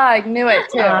 Ah, I knew it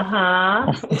too.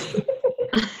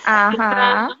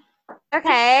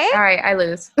 Okay. All right, I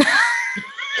lose.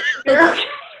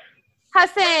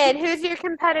 Hassan, who's your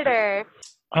competitor?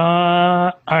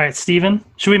 All right, Steven.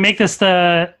 Should we make this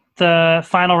the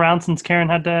final round since Karen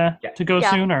had to go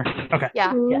soon, or okay?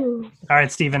 Yeah. All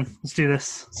right, Steven. Let's do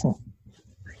this.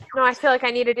 No, I feel like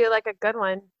I need to do like a good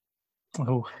one.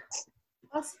 Oh.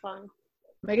 That's fun.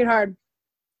 Make it hard.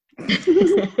 Make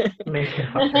it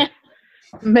hard.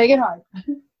 Make it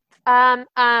hard.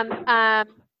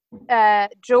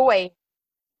 Joy.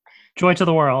 Joy to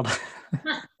the world.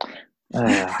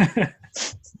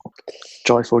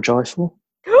 Joyful.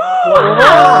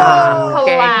 Wow.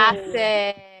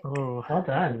 Classic. Oh, well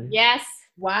done. Yes.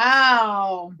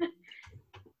 Wow.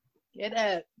 Get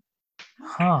it.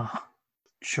 Huh.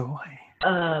 Joy.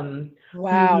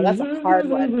 Wow, that's a hard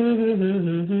one.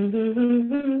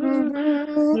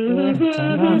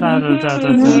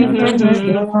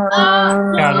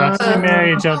 God rest you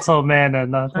merry gentlemen,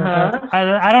 and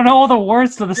I don't know all the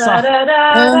words to the song.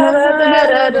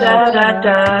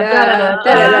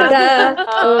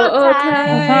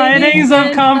 Tidings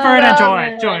of comfort and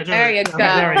joy. Joy. There you go.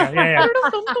 Okay, there we go. Yeah.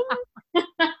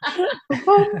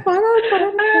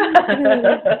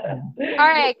 All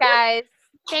right, guys.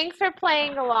 Thanks for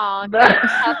playing along.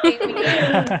 Now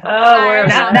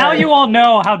you all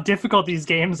know how difficult these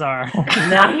games are.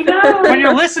 Now you know. When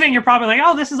you're listening, you're probably like,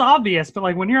 "Oh, this is obvious," but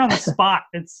like when you're on the spot,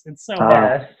 it's so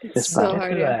hard. It's so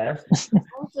hard. I'm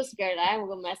so scared. I'm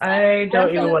gonna mess up. I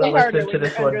don't even want to listen to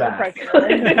this one back.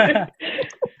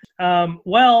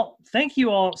 Well, thank you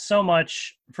all so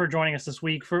much for joining us this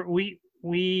week.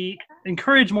 We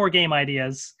encourage more game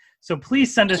ideas, so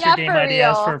please send us your game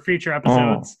ideas for future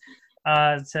episodes.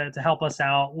 To help us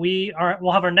out.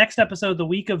 We'll have our next episode the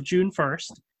week of June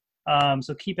 1st.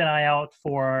 So keep an eye out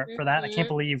for that. I can't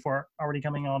believe we're already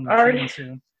coming on June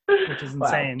soon, which is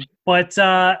insane. But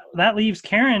that leaves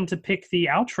Karen to pick the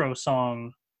outro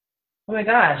song. Oh my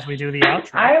gosh. As we do the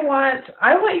outro. I want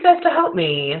you guys to help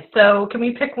me. So can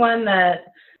we pick one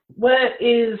what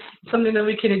is something that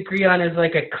we can agree on is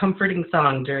like a comforting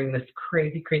song during this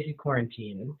crazy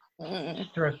quarantine?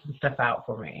 Just throw some stuff out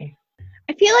for me.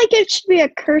 I feel like it should be a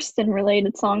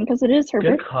Kirsten-related song because it is her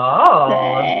birthday. Good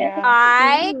call. Yeah.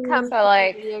 I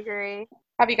completely agree.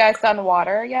 Have you guys done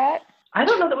Water yet? I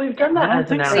don't know that we've done that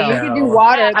as an outro. You can do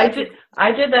Water. I did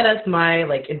that as my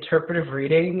interpretive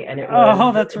reading, and it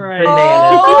was that's right.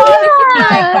 bananas. Oh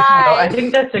my gosh. I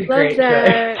think that's a great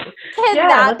choice. Can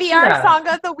that be our song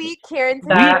of the week, Karen?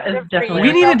 That is definitely.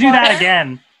 We need to do that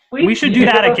again. We should do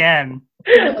that again.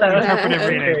 Interpretive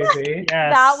reading.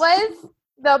 Yes. That was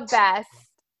the best.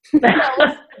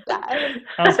 That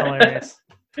was hilarious.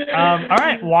 All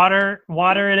right, water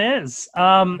it is.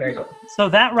 Very cool. So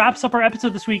that wraps up our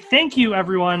episode this week. Thank you,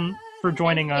 everyone, for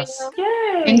joining us.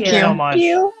 Yay! Thank you so much.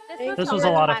 This was a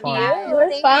lot of fun. It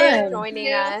was fun. For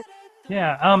joining us.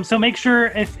 Yeah. So make sure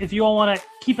if you all want to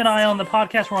keep an eye on the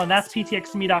podcast, we're on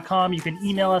that'sptxtome.com. You can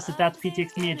email us at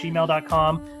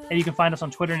that'sptxtome@gmail.com, and you can find us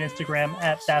on Twitter and Instagram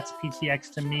at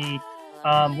that'sptxtome.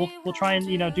 We'll try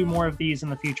and do more of these in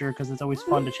the future because it's always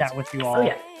fun to chat with you all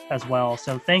as well.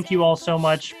 So thank you all so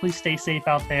much. Please stay safe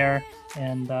out there,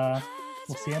 and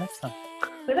we'll see you next time.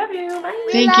 We love you. Bye.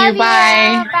 Thank you.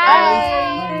 Bye.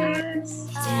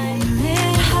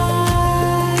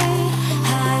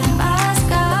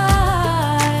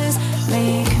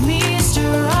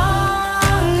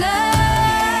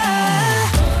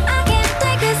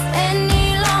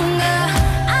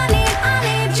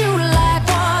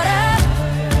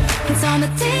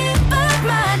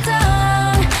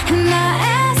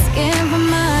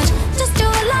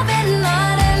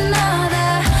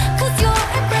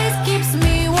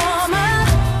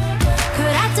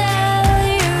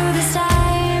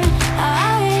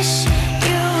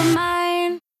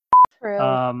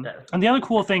 And the other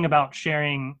cool thing about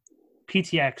sharing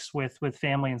PTX with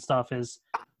family and stuff is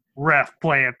ref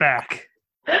play it back.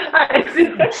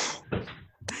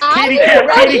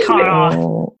 Katie caught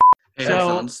off. Hey, So-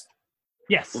 Hassans.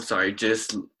 Yes. Oh, sorry.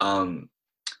 Just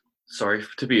sorry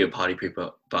to be a party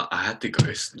people, but I had to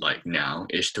go like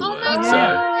now-ish to work.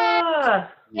 So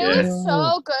It was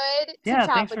so good to Yeah,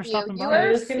 chat thanks with for you. stopping You by.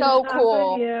 were so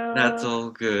cool. that's all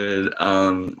good.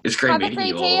 It's great Have a meeting great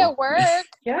you day all. at work.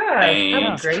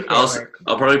 Thanks.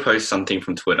 I'll probably post something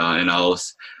from Twitter, and I'll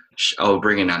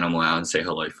bring an animal out and say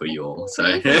hello for you all. So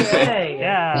Please do.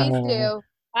 Yeah. Please do.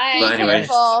 But Be anyways,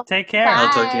 careful. Take care. I'll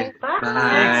talk to you.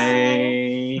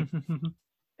 Bye.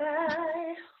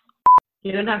 Bye.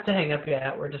 You don't have to hang up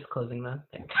yet. We're just closing the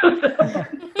thing.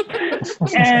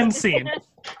 And scene.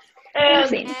 And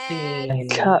Scene. scene.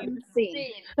 Cut. Thank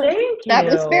you. That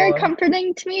was very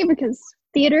comforting to me because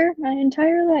theater my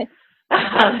entire life.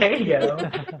 There you go.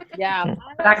 Yeah.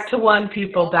 Back to one,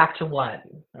 people. Back to one.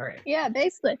 All right. Yeah,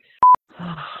 basically.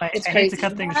 I hate to crazy.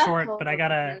 cut things short, but I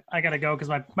gotta go because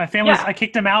my family's. I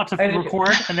kicked them out to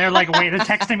record, and they're like, "Wait, they're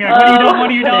texting me like, what are you doing? What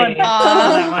are you doing?"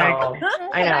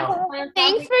 I know.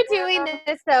 Thanks for doing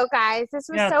this, though, guys. This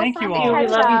was so thank fun you to all. catch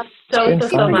We love up. you so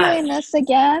Keep much. doing this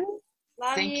again.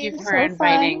 Thank you So for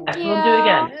inviting. fun. We'll do it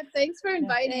again. Thanks for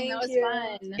inviting. That was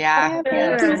fun. Yeah.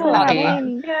 Thank you for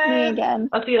having me again.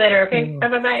 I'll see you later. Okay. Bye.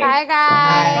 Bye,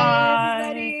 guys.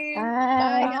 Bye.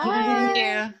 Bye. Thank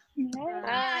you.